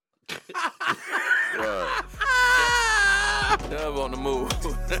go. Right. Dubb on the move.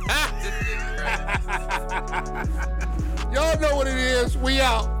 Y'all know what it is. We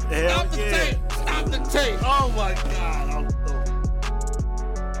out. Hell Stop the yeah. tape. Stop the tape. Oh my God.